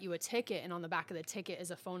 they write you a ticket, and on the back of the ticket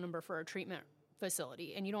is a phone number for a treatment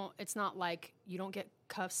facility. And it's not like you don't get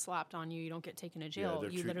cuffs slapped on you. You don't get taken to Yeah, jail. they're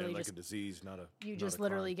You treating it literally like just a disease, not a. you not just a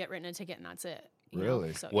literally crime. get written a ticket and that's it. You Really?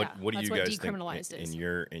 know? So, What yeah, do that's you what guys think decriminalized is.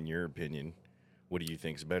 in your opinion? What do you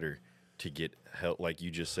think's better, to get help, like you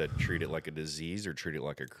just said, treat it like a disease or treat it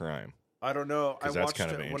like a crime? I don't know. I 'Cause that's watched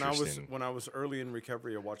kind of it an when interesting- I was early in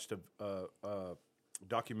recovery. I watched a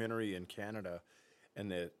documentary in Canada, and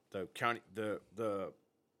the county the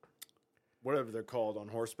whatever they're called on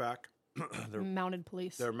horseback. Mounted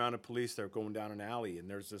police. They're mounted police. They're going down an alley, and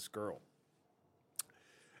there's this girl,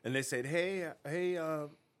 and they said, "Hey,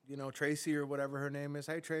 Tracy or whatever her name is.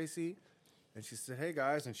 Hey, Tracy," and she said, "Hey,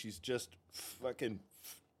 guys," and she's just fucking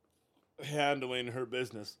handling her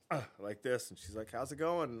business like this, and she's like, "How's it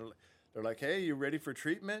going?" And they're like, "Hey, you ready for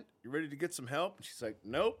treatment? You ready to get some help?" And she's like,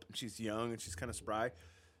 "Nope." And she's young and she's kind of spry.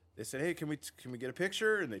 They said, "Hey, can we get a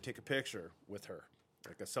picture?" And they take a picture with her,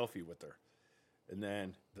 like a selfie with her. And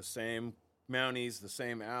then the same Mounties, the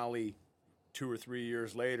same alley, 2 or 3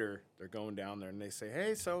 years later, they're going down there and they say,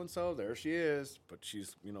 "Hey, so-and-so, there she is." But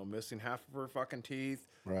she's, missing half of her fucking teeth.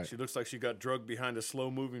 Right. She looks like she got drugged behind a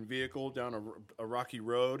slow-moving vehicle down a rocky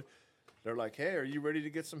road. They're like, "Hey, are you ready to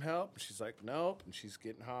get some help?" And she's like, "Nope." And she's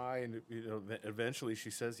getting high. And, eventually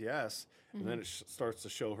she says yes. Mm-hmm. And then it starts to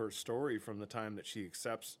show her story from the time that she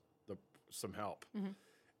accepts some help. Mm-hmm.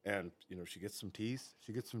 And she gets some teeth,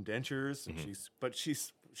 she gets some dentures, and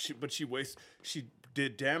she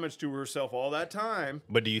did damage to herself all that time.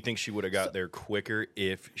 But do you think she would have got there quicker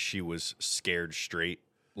if she was scared straight?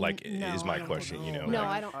 Like, No, is I my don't question. No,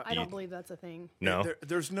 like, I don't believe that's a thing. No,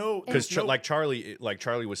 There's no because there's no- like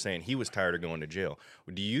Charlie was saying, he was tired of going to jail.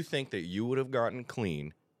 Do you think that you would have gotten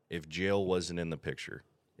clean if jail wasn't in the picture.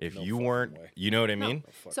 If you weren't, you know what I mean?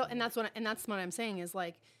 So, and that's what I'm saying is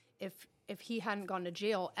like, if he hadn't gone to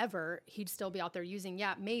jail ever, he'd still be out there using,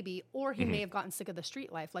 maybe, or he may have gotten sick of the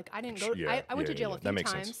street life. Like I didn't go, I went to jail a few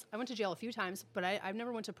times. I went to jail a few times, but I've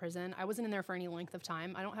never went to prison. I wasn't in there for any length of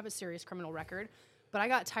time. I don't have a serious criminal record, but I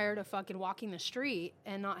got tired of fucking walking the street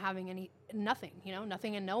and not having nothing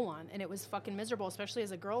and no one. And it was fucking miserable, especially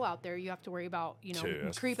as a girl out there. You have to worry about,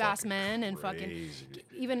 creep ass men and fucking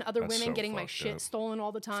even other women getting my shit stolen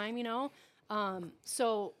all the time,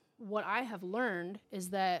 So what I have learned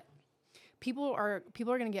is that people are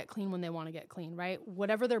going to get clean when they want to get clean, right?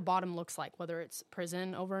 Whatever their bottom looks like, whether it's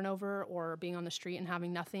prison over and over or being on the street and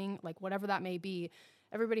having nothing, like whatever that may be,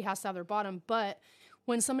 everybody has to have their bottom. But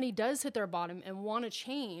when somebody does hit their bottom and want to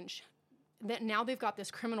change, that now they've got this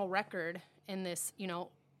criminal record and this,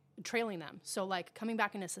 trailing them. So like coming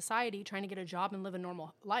back into society, trying to get a job and live a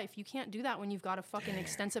normal life, you can't do that when you've got a fucking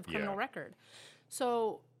extensive criminal record.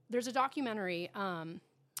 So there's a documentary,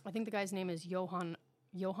 I think the guy's name is Johan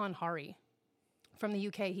Harley from the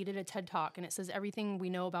UK. He did a TED Talk and it says everything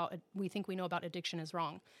we think we know about addiction is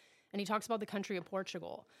wrong. And he talks about the country of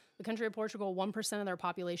Portugal. The country of Portugal, 1% of their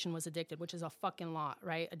population was addicted, which is a fucking lot,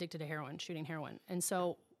 right? Addicted to heroin, shooting heroin. And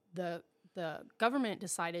so the government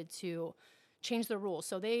decided to change the rules.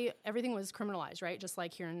 So everything was criminalized, right? Just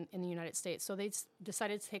like here in the United States. So they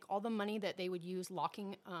decided to take all the money that they would use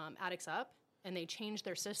locking addicts up and they changed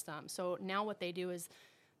their system. So now what they do is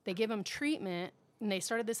they give them treatment. And they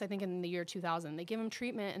started this, I think, in the year 2000. They give them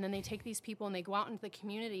treatment, and then they take these people and they go out into the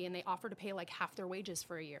community and they offer to pay like half their wages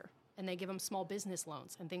for a year. And they give them small business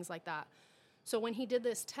loans and things like that. So when he did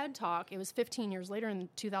this TED Talk, it was 15 years later in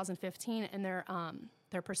 2015, and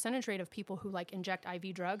their percentage rate of people who like inject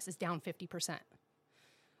IV drugs is down 50%.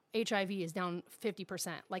 HIV is down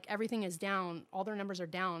 50%. Like everything is down. All their numbers are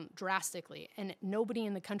down drastically. And nobody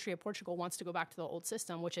in the country of Portugal wants to go back to the old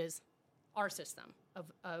system, which is our system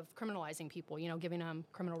of criminalizing people, giving them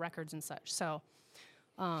criminal records and such. So,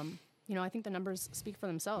 I think the numbers speak for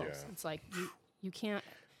themselves. Yeah. It's like you can't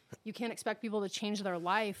expect people to change their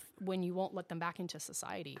life when you won't let them back into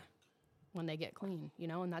society when they get clean,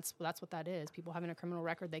 and that's what that is. People having a criminal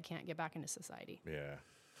record, they can't get back into society. Yeah.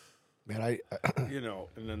 Man, I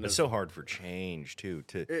and then it's so hard for change too.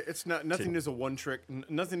 It's not nothing is a one trick.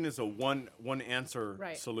 Nothing is a one answer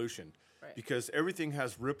solution. Right. Because everything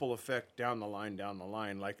has ripple effect down the line.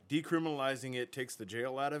 Like decriminalizing it takes the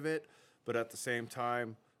jail out of it, but at the same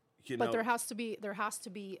time, But there has to be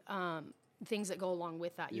things that go along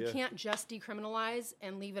with that. You can't just decriminalize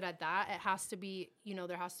and leave it at that. It has to be,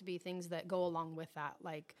 there has to be things that go along with that,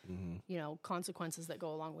 like consequences that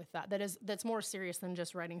go along with that. That's more serious than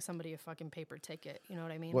just writing somebody a fucking paper ticket. You know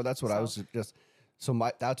what I mean? Well, that's what I was just. So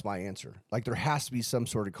that's my answer. Like there has to be some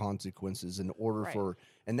sort of consequences in order for,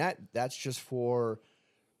 and that's just for,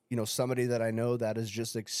 somebody that I know that is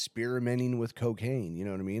just experimenting with cocaine. You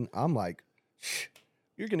know what I mean? I'm like,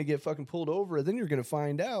 you're going to get fucking pulled over. Then you're going to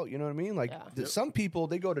find out. You know what I mean? Like some people,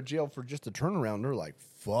 they go to jail for just a turnaround. They're like,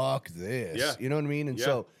 fuck this. Yeah. You know what I mean? And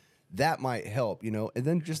so that might help, and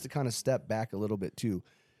then just to kind of step back a little bit too.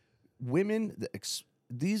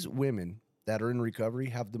 These women that are in recovery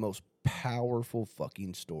have the most powerful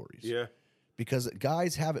fucking stories. Yeah. Because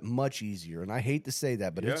guys have it much easier. And I hate to say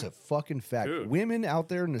that, but it's a fucking fact. Dude. Women out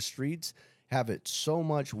there in the streets have it so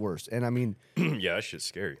much worse. And I mean, yeah, that shit's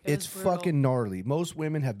scary. It's fucking gnarly. Most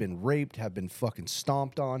women have been raped, have been fucking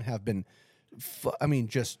stomped on, have been,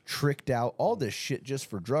 just tricked out. All this shit just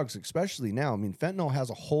for drugs, especially now. I mean, fentanyl has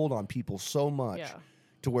a hold on people so much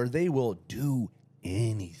to where they will do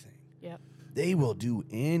anything. Yeah. They will do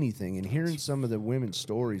anything. And hearing some of the women's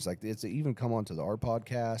stories, like it's even come onto our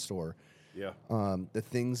podcast or the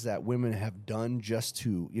things that women have done just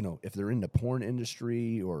to, if they're in the porn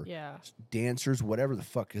industry or dancers, whatever the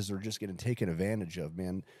fuck, because they're just getting taken advantage of,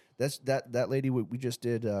 man. That's that lady we just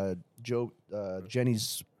did,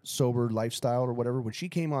 Jenny's sober lifestyle or whatever. When she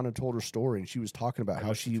came on and told her story and she was talking about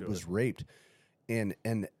how she was raped and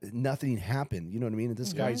nothing happened. You know what I mean? And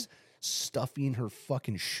this guy's stuffing her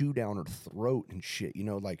fucking shoe down her throat and shit,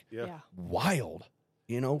 wild,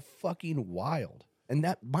 fucking wild. And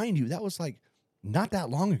that, mind you, that was like not that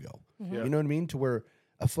long ago. Mm-hmm. You know what I mean? To where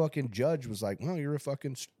a fucking judge was like, well, you're a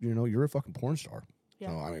fucking porn star. Yeah.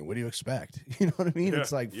 So, I mean, what do you expect? You know what I mean? Yeah.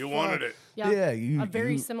 It's like, you wanted it. Yeah. A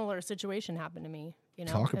very similar situation happened to me.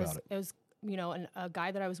 Talk about it. It was, a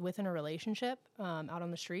guy that I was with in a relationship out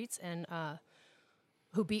on the streets and,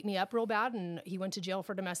 who beat me up real bad, and he went to jail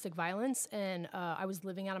for domestic violence, and I was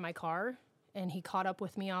living out of my car, and he caught up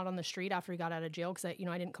with me out on the street after he got out of jail because I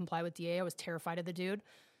didn't comply with DA. I was terrified of the dude.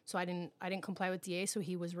 So I didn't comply with DA. So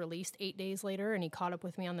he was released 8 days later, and he caught up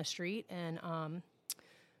with me on the street and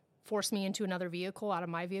forced me into another vehicle out of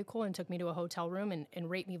my vehicle and took me to a hotel room and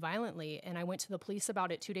raped me violently. And I went to the police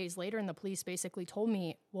about it 2 days later, and the police basically told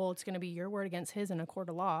me, well, it's going to be your word against his in a court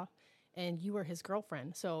of law, and you were his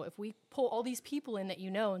girlfriend. So if we pull all these people in that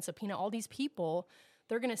you know and subpoena all these people,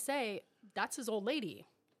 they're going to say, that's his old lady.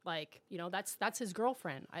 Like, you know, that's his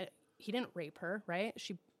girlfriend. He didn't rape her, right?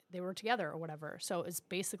 They were together or whatever. So it's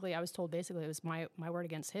basically, I was told basically it was my word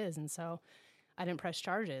against his. And so I didn't press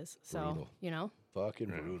charges. So, Brutal. you know. Fucking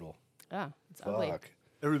brutal. Yeah, it's ugly.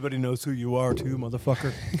 Everybody knows who you are too,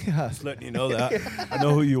 motherfucker. Just letting you know that. I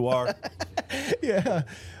know who you are. Yeah.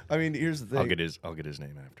 I mean, here's the thing. I'll get his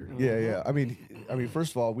name after. Yeah. I mean,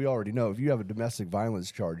 first of all, we already know if you have a domestic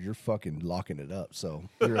violence charge, you're fucking locking it up. So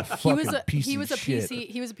you're a fucking piece he was of a shit. PC.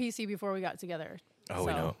 He was a PC before we got together. Oh,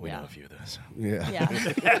 So, we know a few of those. Yeah.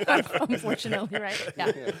 Yeah. Unfortunately, right?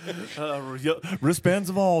 Yeah. Wristbands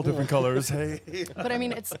of all different colors. Hey. But I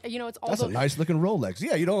mean, it's it's all That's a those, nice looking Rolex.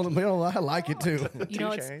 Yeah, I like it too.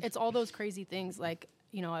 it's all those crazy things. Like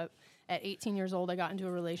at 18 years old, I got into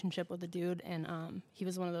a relationship with a dude, and he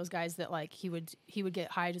was one of those guys that like he would get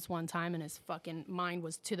high just one time, and his fucking mind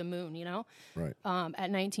was to the moon. Right. At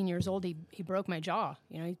 19 years old, he broke my jaw.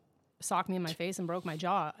 He socked me in my face and broke my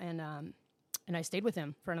jaw, and I stayed with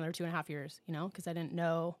him for another 2.5 years. Because I didn't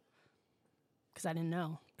know.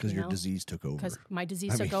 Because your disease took over. Because my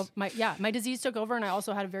disease took over. My disease took over, and I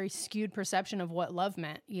also had a very skewed perception of what love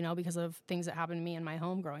meant. Because of things that happened to me in my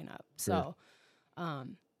home growing up. So,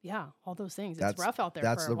 yeah, all those things. It's rough out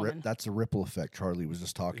there for a woman. That's the ripple effect Charlie was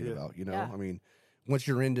just talking about. Yeah. I mean, once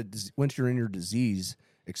you're in your disease,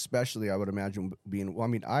 especially, I would imagine being. Well, I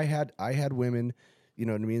mean, I had women. You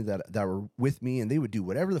know what I mean? That were with me, and they would do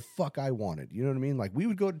whatever the fuck I wanted. You know what I mean? Like, we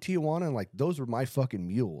would go to Tijuana, and like those were my fucking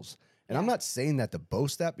mules. And I'm not saying that to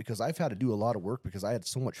boast that, because I've had to do a lot of work because I had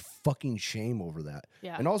so much fucking shame over that.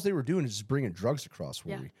 Yeah. And all they were doing is just bringing drugs across for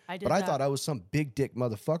me. I did but I that. thought I was some big dick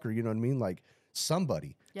motherfucker. You know what I mean? Like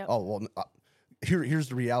somebody. Yep. Oh well. Here's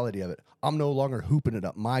the reality of it. I'm no longer hooping it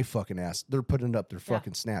up my fucking ass. They're putting it up their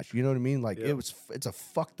fucking snatch. You know what I mean? Like it's a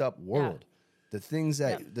fucked up world. The things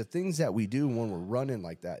that we do when we're running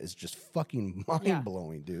like that is just fucking mind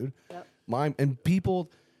blowing, dude. Yep. And people,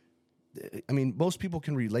 I mean, most people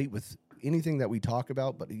can relate with anything that we talk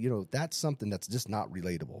about, but that's something that's just not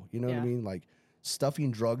relatable. You know what I mean? Like stuffing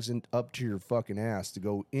drugs up to your fucking ass to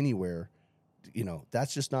go anywhere.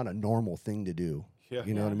 That's just not a normal thing to do. Yeah.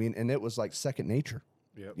 You know what I mean? And it was like second nature.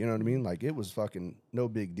 Yep. You know what I mean? Like it was fucking no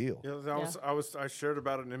big deal. I shared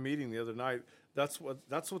about it in a meeting the other night. That's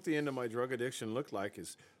what the end of my drug addiction looked like,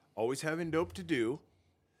 is always having dope to do,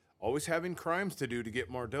 always having crimes to do to get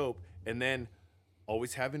more dope, and then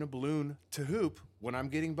always having a balloon to hoop when I'm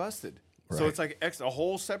getting busted. Right. So it's like a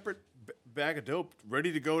whole separate bag of dope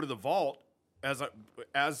ready to go to the vault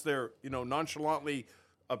as they're nonchalantly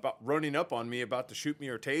about running up on me, about to shoot me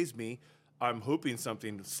or tase me. I'm hooping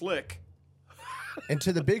something slick. And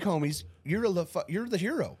to the big homies, you're the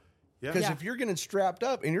hero. Because if you're getting strapped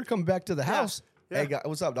up and you're coming back to the house, hey, guy,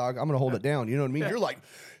 what's up, dog? I'm going to hold it down. You know what I mean? You're like,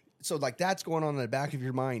 so like that's going on in the back of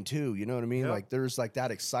your mind too. You know what I mean? Like there's like that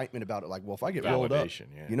excitement about it. Like, well, if I get rolled up,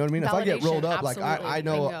 you know what I mean? If I get rolled up, like I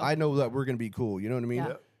know that we're going to be cool. You know what I mean?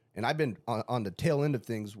 Yeah. And I've been on the tail end of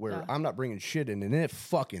things where I'm not bringing shit in, and it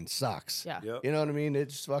fucking sucks. Yeah. Yep. You know what I mean?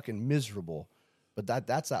 It's fucking miserable. But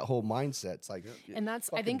that's that whole mindset. It's like, and that's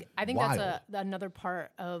I think that's another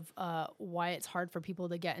part of why it's hard for people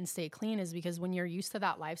to get and stay clean, is because when you're used to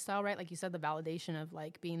that lifestyle, right? Like you said, the validation of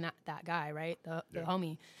like being that guy, right? The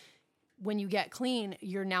homie. When you get clean,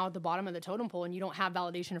 you're now at the bottom of the totem pole, and you don't have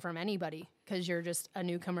validation from anybody because you're just a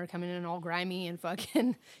newcomer coming in all grimy and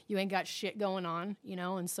fucking you ain't got shit going on,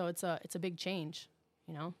 And so it's a big change,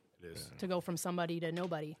 It is. To go from somebody to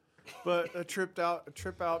nobody. But a trip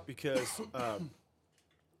out because.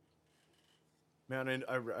 Man,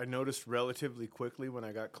 I noticed relatively quickly when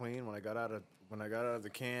I got clean, when I got out of the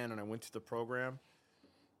can and I went to the program,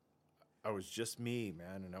 I was just me,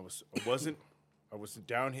 man, and I was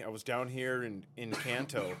down here in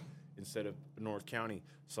Canto instead of North County,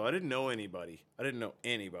 so I didn't know anybody.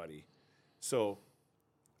 So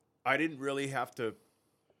I didn't really have to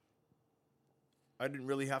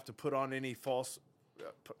put on any false,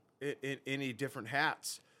 any different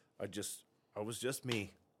hats. I was just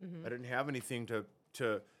me. Mm-hmm. I didn't have anything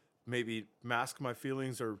to maybe mask my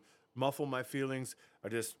feelings or muffle my feelings. I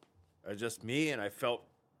just me, and I felt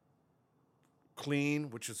clean,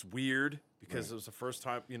 which is weird because it was the first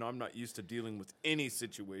time, I'm not used to dealing with any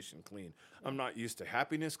situation clean. I'm not used to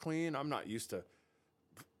happiness clean. I'm not used to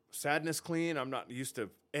sadness clean. I'm not used to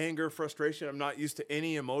anger, frustration. I'm not used to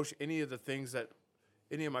any emotion, any of the things that,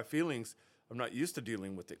 any of my feelings. I'm not used to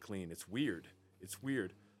dealing with it clean. It's weird. It's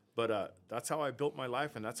weird. But that's how I built my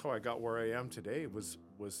life, and that's how I got where I am today, was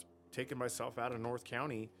taking myself out of North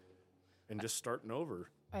County and just starting over.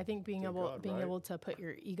 I think being able to put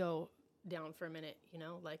your ego down for a minute, you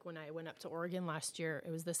know, like when I went up to Oregon last year,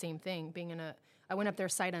 it was the same thing. I went up there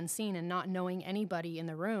sight unseen and not knowing anybody in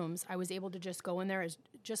the rooms. I was able to just go in there as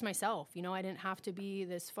just myself. You know, I didn't have to be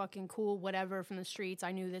this fucking cool whatever from the streets.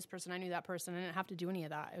 I knew this person, I knew that person. I didn't have to do any of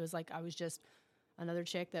that. It was like I was just another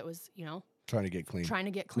chick that was, you know, trying to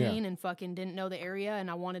get clean and fucking didn't know the area,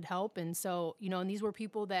 and I wanted help. And so, you know, and these were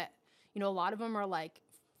people that, you know, a lot of them are like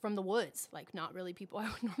from the woods, like not really people I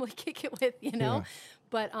would normally kick it with, you know,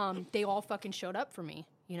 but they all fucking showed up for me,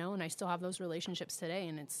 you know, and I still have those relationships today,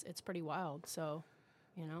 and it's pretty wild. So,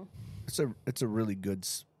 you know, it's a really good,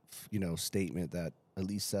 you know, statement that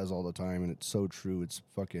Elise says all the time, and it's so true. It's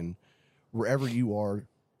fucking wherever you are,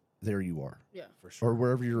 there you are. Yeah, for sure. Or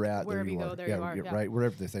wherever you're at, wherever there you go, are. there you are. Yeah. Right.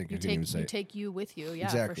 Wherever they think you take you with you. Yeah,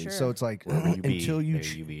 exactly. For sure. So it's like until you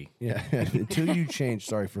be. Yeah, until you change.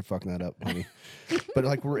 Sorry for fucking that up, honey. But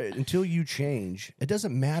like until you change, it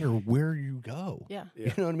doesn't matter where you go. Yeah.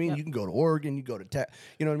 You know what I mean? You can go to Oregon, you go to Tech.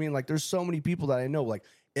 You know what I mean? Like there's so many people that I know. Like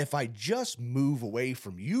if I just move away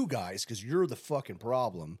from you guys because you're the fucking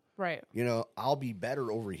problem, right? You know, I'll be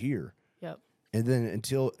better over here. Yep. And then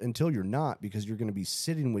until you're not, because you're going to be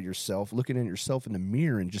sitting with yourself, looking at yourself in the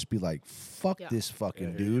mirror, and just be like, "Fuck this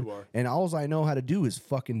fucking dude." And all I know how to do is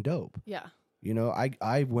fucking dope. Yeah. You know,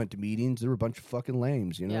 I went to meetings. There were a bunch of fucking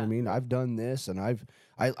lames. You know what I mean? I've done this, and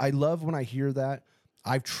I love when I hear that.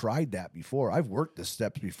 I've tried that before. I've worked the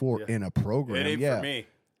steps before in a program. It ain't for me.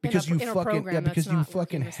 Because you fucking because you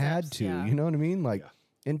fucking had to. You know what I mean? Like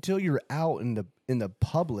until you're out in the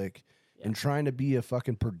public. And trying to be a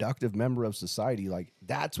fucking productive member of society, like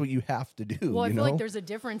that's what you have to do. Well, I you feel know? like there's a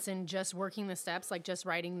difference in just working the steps, like just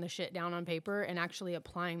writing the shit down on paper, and actually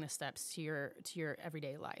applying the steps to your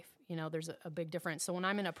everyday life. You know, there's a big difference. So when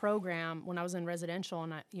I'm in a program, when I was in residential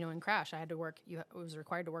and in Crash, I had to work. I was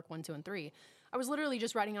required to work 1, 2, and 3. I was literally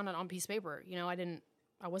just writing on it on piece of paper. You know,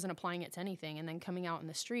 I wasn't applying it to anything. And then coming out in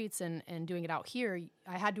the streets and doing it out here,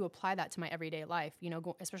 I had to apply that to my everyday life. You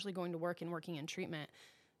know, especially going to work and working in treatment.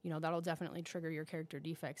 You know, that'll definitely trigger your character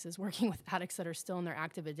defects, is working with addicts that are still in their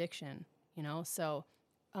active addiction, you know? So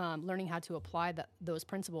learning how to apply those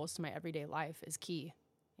principles to my everyday life is key,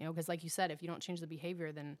 you know, because like you said, if you don't change the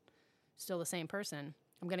behavior, then still the same person.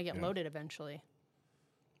 I'm going to get loaded eventually.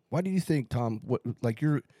 Why do you think, Tom,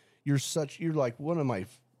 you're like one of my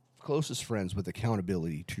closest friends with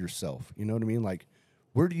accountability to yourself? You know what I mean? Like,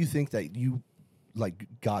 where do you think that you like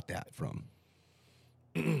got that from?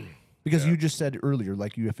 Because you just said earlier,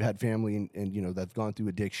 like you have had family and you know, that's gone through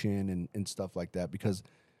addiction and stuff like that. Because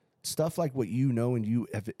stuff like what you know and you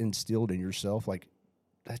have instilled in yourself, like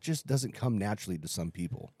that just doesn't come naturally to some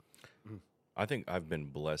people. I think I've been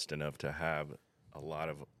blessed enough to have a lot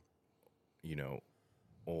of, you know,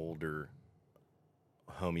 older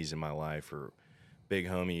homies in my life, or big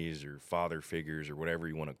homies, or father figures, or whatever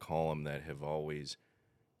you want to call them, that have always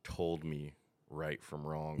told me right from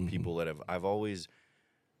wrong. Mm-hmm. People that I've always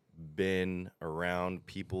been around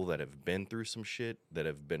people that have been through some shit, that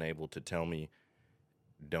have been able to tell me,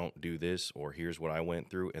 don't do this, or here's what I went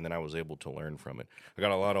through, and then I was able to learn from it. I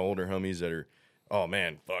got a lot of older homies that are, oh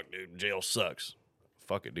man, fuck dude, jail sucks.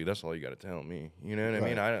 Fuck it, dude, that's all you got to tell me. You know what I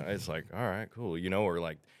mean? It's like, all right, cool. You know, or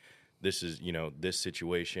like, this is, you know, this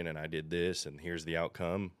situation, and I did this, and here's the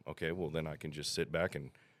outcome. Okay, well then I can just sit back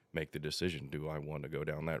and make the decision. Do I want to go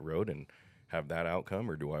down that road and have that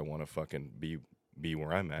outcome, or do I want to fucking be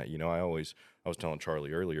where I'm at? You know, I was telling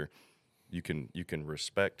Charlie earlier, you can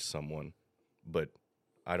respect someone, but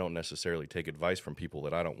I don't necessarily take advice from people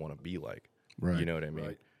that I don't want to be like. Right. You know what I mean?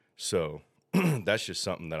 Right. So that's just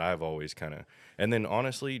something that I've always kind of, and then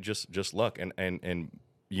honestly, just luck. And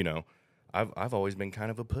you know, I've always been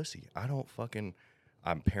kind of a pussy.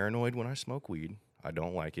 I'm paranoid when I smoke weed. I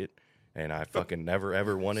don't like it. And I fucking never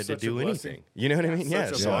ever wanted to do anything. You know what I mean?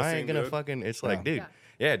 Yeah. So I ain't gonna fucking, it's like, dude,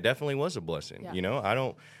 yeah, it definitely was a blessing. Yeah. You know, I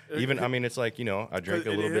don't even, I mean, it's like, you know, I drink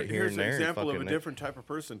a little bit here and there. Here's an example of a different type of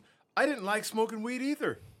person. I didn't like smoking weed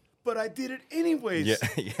either, but I did it anyways. Yeah.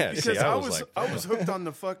 Because see, I was hooked on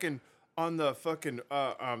the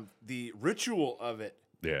ritual of it.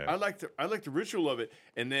 Yeah. I like the ritual of it.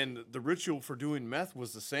 And then the ritual for doing meth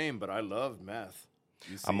was the same, but I love meth.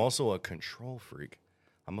 I'm also a control freak.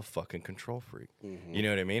 I'm a fucking control freak. Mm-hmm. You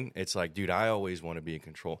know what I mean? It's like, dude, I always want to be in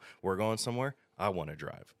control. We're going somewhere, I want to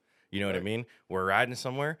drive. You know what I mean? We're riding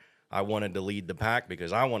somewhere, I wanted to lead the pack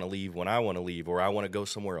because I want to leave when I want to leave, or I want to go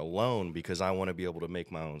somewhere alone because I want to be able to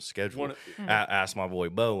make my own schedule. Asked my boy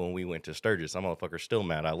Bo when we went to Sturgis. That motherfucker's still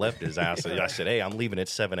mad. I left his ass. I said, hey, I'm leaving at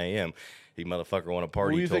 7 a.m. He motherfucker want to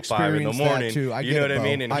party till 5 in the morning. Too. You know what I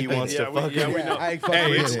mean? And he wants to fucking. we know. Hey,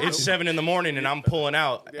 it's 7 in the morning and I'm pulling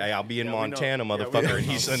out. Hey, I'll be in Montana, motherfucker. And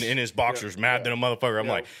he's in his boxers, mad than a motherfucker. I'm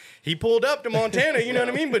like, he pulled up to Montana, you know what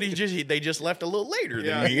I mean? But they just left a little later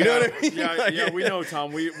than me. You know what I mean? Yeah, we know,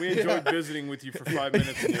 Tom. We enjoyed visiting with you for 5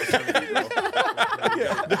 minutes in Yosemite,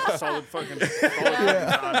 bro. Solid fucking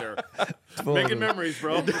time there. Making memories,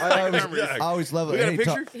 bro. I always love it. We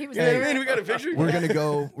got a picture? He was You know what I there. mean? We got a picture?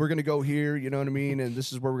 We're gonna go here, you know what I mean? And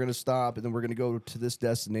this is where we're gonna stop, and then we're gonna go to this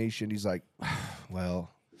destination. He's like, well,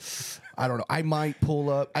 I don't know. I might pull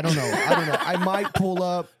up. I don't know. I might pull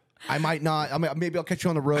up. I might not. I mean, maybe I'll catch you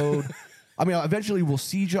on the road. I mean, eventually we'll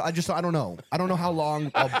see you. I don't know. I don't know how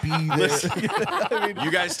long I'll be there.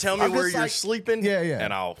 You guys tell me I'm where just you're like- sleeping. Yeah, yeah.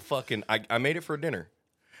 And I'll fucking I made it for dinner.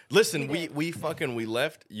 Listen, we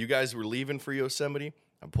left. You guys were leaving for Yosemite.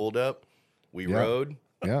 I pulled up. We rode.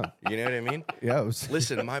 Yeah, You know what I mean? yeah. It was,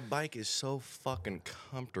 Listen, my bike is so fucking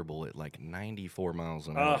comfortable at like 94 miles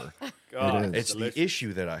an hour. God, It is. It's the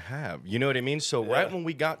issue that I have. You know what I mean? So right when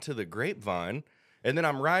we got to the Grapevine, and then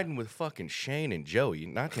I'm riding with fucking Shane and Joey,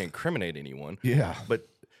 not to incriminate anyone. Yeah. But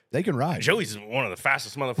they can ride. Joey's one of the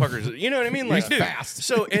fastest motherfuckers. You know what I mean? Like, He's dude. fast.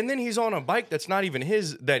 So, and then he's on a bike that's not even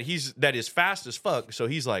his. That is fast as fuck. So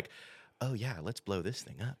he's like, "Oh yeah, let's blow this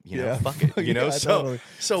thing up." You know, Yeah. fuck it. You know. Yeah, so, totally.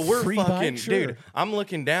 so we're Free fucking, bike, sure. dude. I'm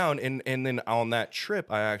looking down, and then on that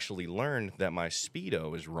trip, I actually learned that my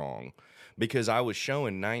speedo is wrong because I was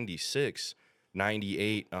showing 96,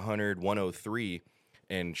 98, 100, 103,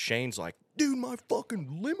 and Shane's like, dude, my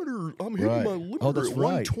fucking limiter. I'm hitting Right. my limiter Oh, that's at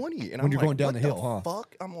right. 120. And When I'm you're like, going down what the hill, huh?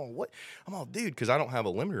 Fuck? I'm all, what? I'm all, dude, because I don't have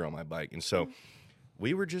a limiter on my bike. And so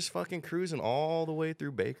we were just fucking cruising all the way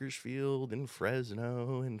through Bakersfield and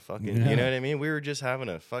Fresno and fucking, you know what I mean? We were just having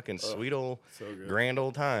a fucking sweet old, grand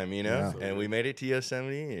old time, you know? And we made it to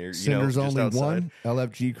Yosemite. Or, Cinders just only outside. 1,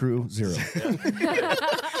 LFG crew 0.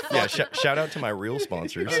 Yeah, shout out to my real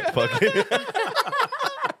sponsors. Fucking.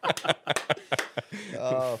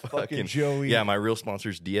 Oh, fucking Joey. Yeah, my real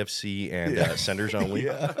sponsors, DFC and Senders Only. You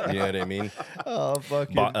know what I mean? Oh,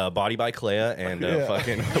 fucking. Body by Clea and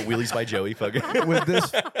fucking Wheelies by Joey. Fucking. With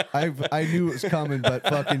this, I knew it was coming, but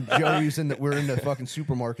fucking Joey's we're in the fucking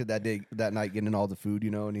supermarket that night getting all the food, you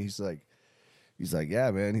know, and he's like, yeah,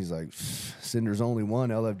 man. He's like, Cinders only 1,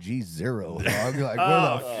 LFG 0. Dog. Like, where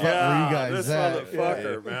the fuck were you guys this at?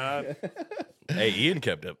 motherfucker, man. Hey, Ian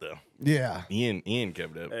kept up though. Yeah. Ian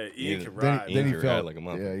kept up. Hey, Ian can Then, ride. then he could felt ride like a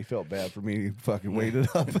mother. yeah, he felt bad for me. He fucking waited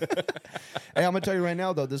up. Hey, I'm gonna tell you right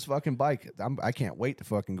now though, this fucking bike, I can't wait to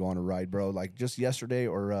fucking go on a ride, bro. Like just yesterday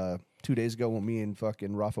or 2 days ago when me and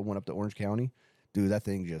fucking Rafa went up to Orange County, dude, that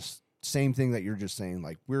thing just same thing that you're just saying.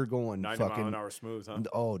 Like we're going 90 fucking mile an hour smooth, huh?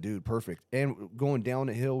 Oh, dude, perfect. And going down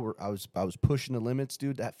the hill where I was pushing the limits,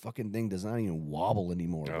 dude. That fucking thing does not even wobble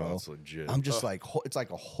anymore, bro. Oh, it's legit. I'm just like it's like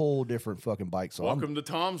a whole different fucking bike. So Welcome to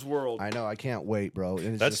Tom's world. I know I can't wait, bro.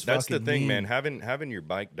 And it's That's just the fucking thing, mean. man. Having your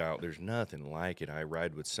bike dialed, there's nothing like it. I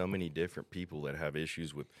ride with so many different people that have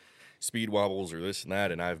issues with speed wobbles or this and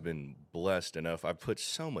that, and I've been blessed enough. I put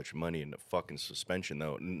so much money into fucking suspension,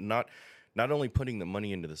 though. Not only putting the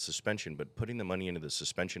money into the suspension, but putting the money into the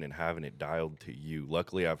suspension and having it dialed to you.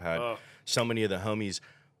 Luckily, I've had so many of the homies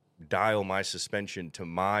dial my suspension to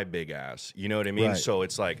my big ass. You know what I mean? Right. So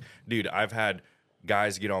it's like, dude, I've had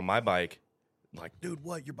guys get on my bike like, dude,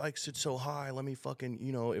 what? Your bike sits so high. Let me fucking,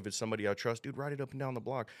 you know, if it's somebody I trust, dude, ride it up and down the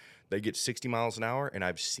block. They get 60 miles an hour, and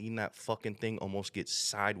I've seen that fucking thing almost get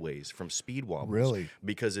sideways from speed wobbles. Really?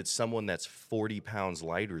 Because it's someone that's 40 pounds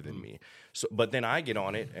lighter than me. So, but then I get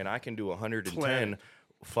on it, and I can do 110 Plan.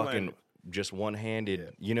 fucking just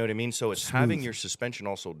one-handed. You know what I mean? So it's having your suspension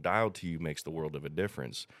also dialed to you makes the world of a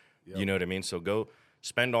difference. You know what I mean? So go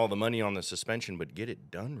spend all the money on the suspension, but get it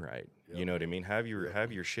done right. You know what I mean? Have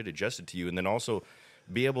your shit adjusted to you, and then also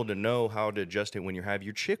be able to know how to adjust it when you have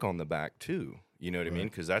your chick on the back too. You know what I mean?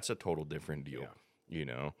 Because that's a total different deal. You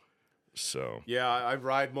know, so Yeah, I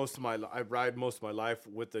ride most of my life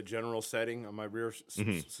with the general setting on my rear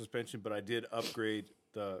suspension, but I did upgrade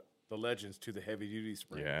the Legends to the heavy duty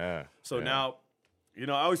spring. yeah. So yeah. now, you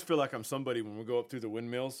know, I always feel like I'm somebody when we go up through the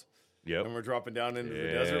windmills. Yep. And we're dropping down into the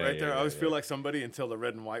Yeah, desert right there. yeah, I always yeah. feel like somebody until the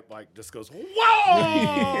red and white bike just goes,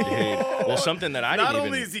 whoa! Dude, well, something that I Not didn't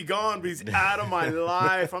only even. is he gone, but he's out of my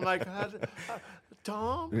life. I'm like,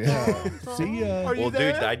 Tom? Yeah. See ya. Are you Well,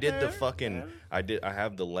 there? dude, I did the fucking. I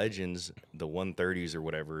have the Legends, the 130s or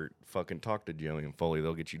whatever. Fucking talk to Joey and Foley;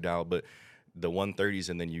 they'll get you dialed. But the 130s,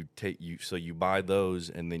 and then you buy those,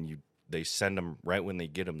 and then they send them right when they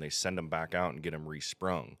get them. They send them back out and get them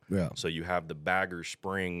resprung. Yeah. So you have the bagger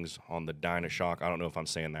springs on the Dynashock. I don't know if I'm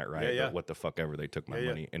saying that right, but what the fuck ever, they took my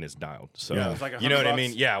money and it's dialed. So It's like you know what I $100.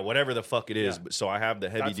 mean? Yeah, whatever the fuck it is. Yeah. But so I have the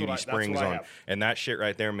heavy duty springs what I on, have. and that shit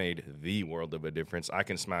right there made the world of a difference. I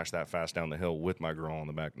can smash that fast down the hill with my girl on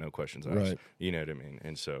the back, no questions asked. Right. You know what I mean?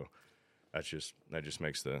 And so that just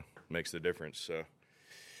makes the difference. So.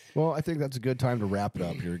 Well, I think that's a good time to wrap it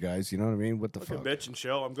up here, guys. You know what I mean? What the fuck? Bitch and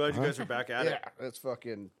chill. I'm glad you guys are back at it. Let's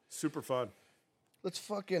fucking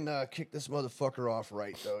kick this motherfucker off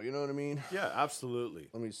right, though. You know what I mean? Yeah, absolutely.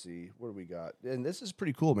 Let me see. What do we got? And this is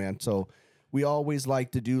pretty cool, man. So we always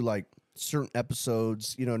like to do like certain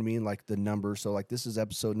episodes, you know what I mean? Like the number. So like this is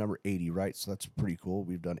episode number 80, right? So that's pretty cool.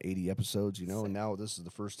 We've done 80 episodes, you know, and now this is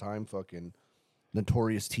the first time fucking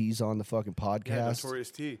Notorious T's on the fucking podcast. Yeah,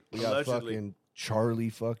 Notorious T. We got fucking Charlie,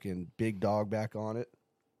 fucking Big Dog back on it.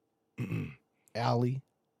 Allie.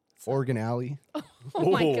 Oregon Alley.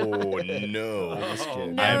 Oh my God. No. No,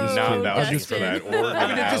 I am not vouching for that. Dustin.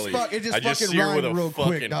 Oregon Alley. it just I just fucking see her with rhymed a real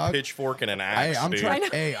fucking quick, dog. pitchfork and an axe. I'm dude. trying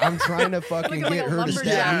to fucking Looking like get a her to stab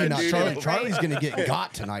me. lumberjack. Not Dude, Charlie. in a- Charlie's gonna get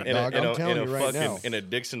got tonight, dog. I'm telling you right now. In a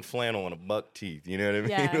Dixon flannel and a buck teeth. You know what I mean?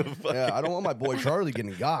 Yeah. Yeah, I don't want my boy Charlie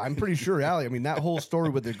getting got. I'm pretty sure Allie. I mean, that whole story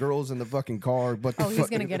with the girls in the fucking car. But Oh, he's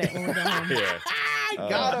gonna get it when we go home. Yeah.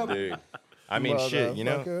 got him. Dude. I mean, shit, you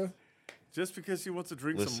know? Motherfucker. Just because he wants to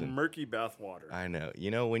drink Listen. some murky bathwater. I know.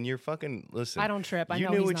 You know, when you're fucking, listen. I don't trip. I you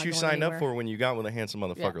know knew he's what not you going signed up anywhere. for when you got with a handsome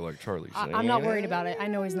motherfucker like Charlie. So, I'm not worried about it. I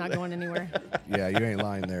know he's not going anywhere. Yeah, you ain't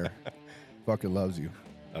lying there. Fucking loves you.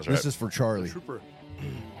 That's This right. is for Charlie. Trooper.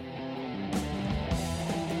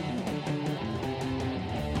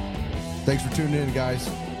 Thanks for tuning in, guys.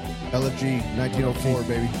 LFG 1904,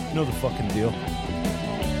 baby. You know the fucking deal.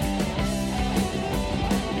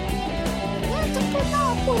 Let's go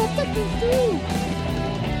now for a second,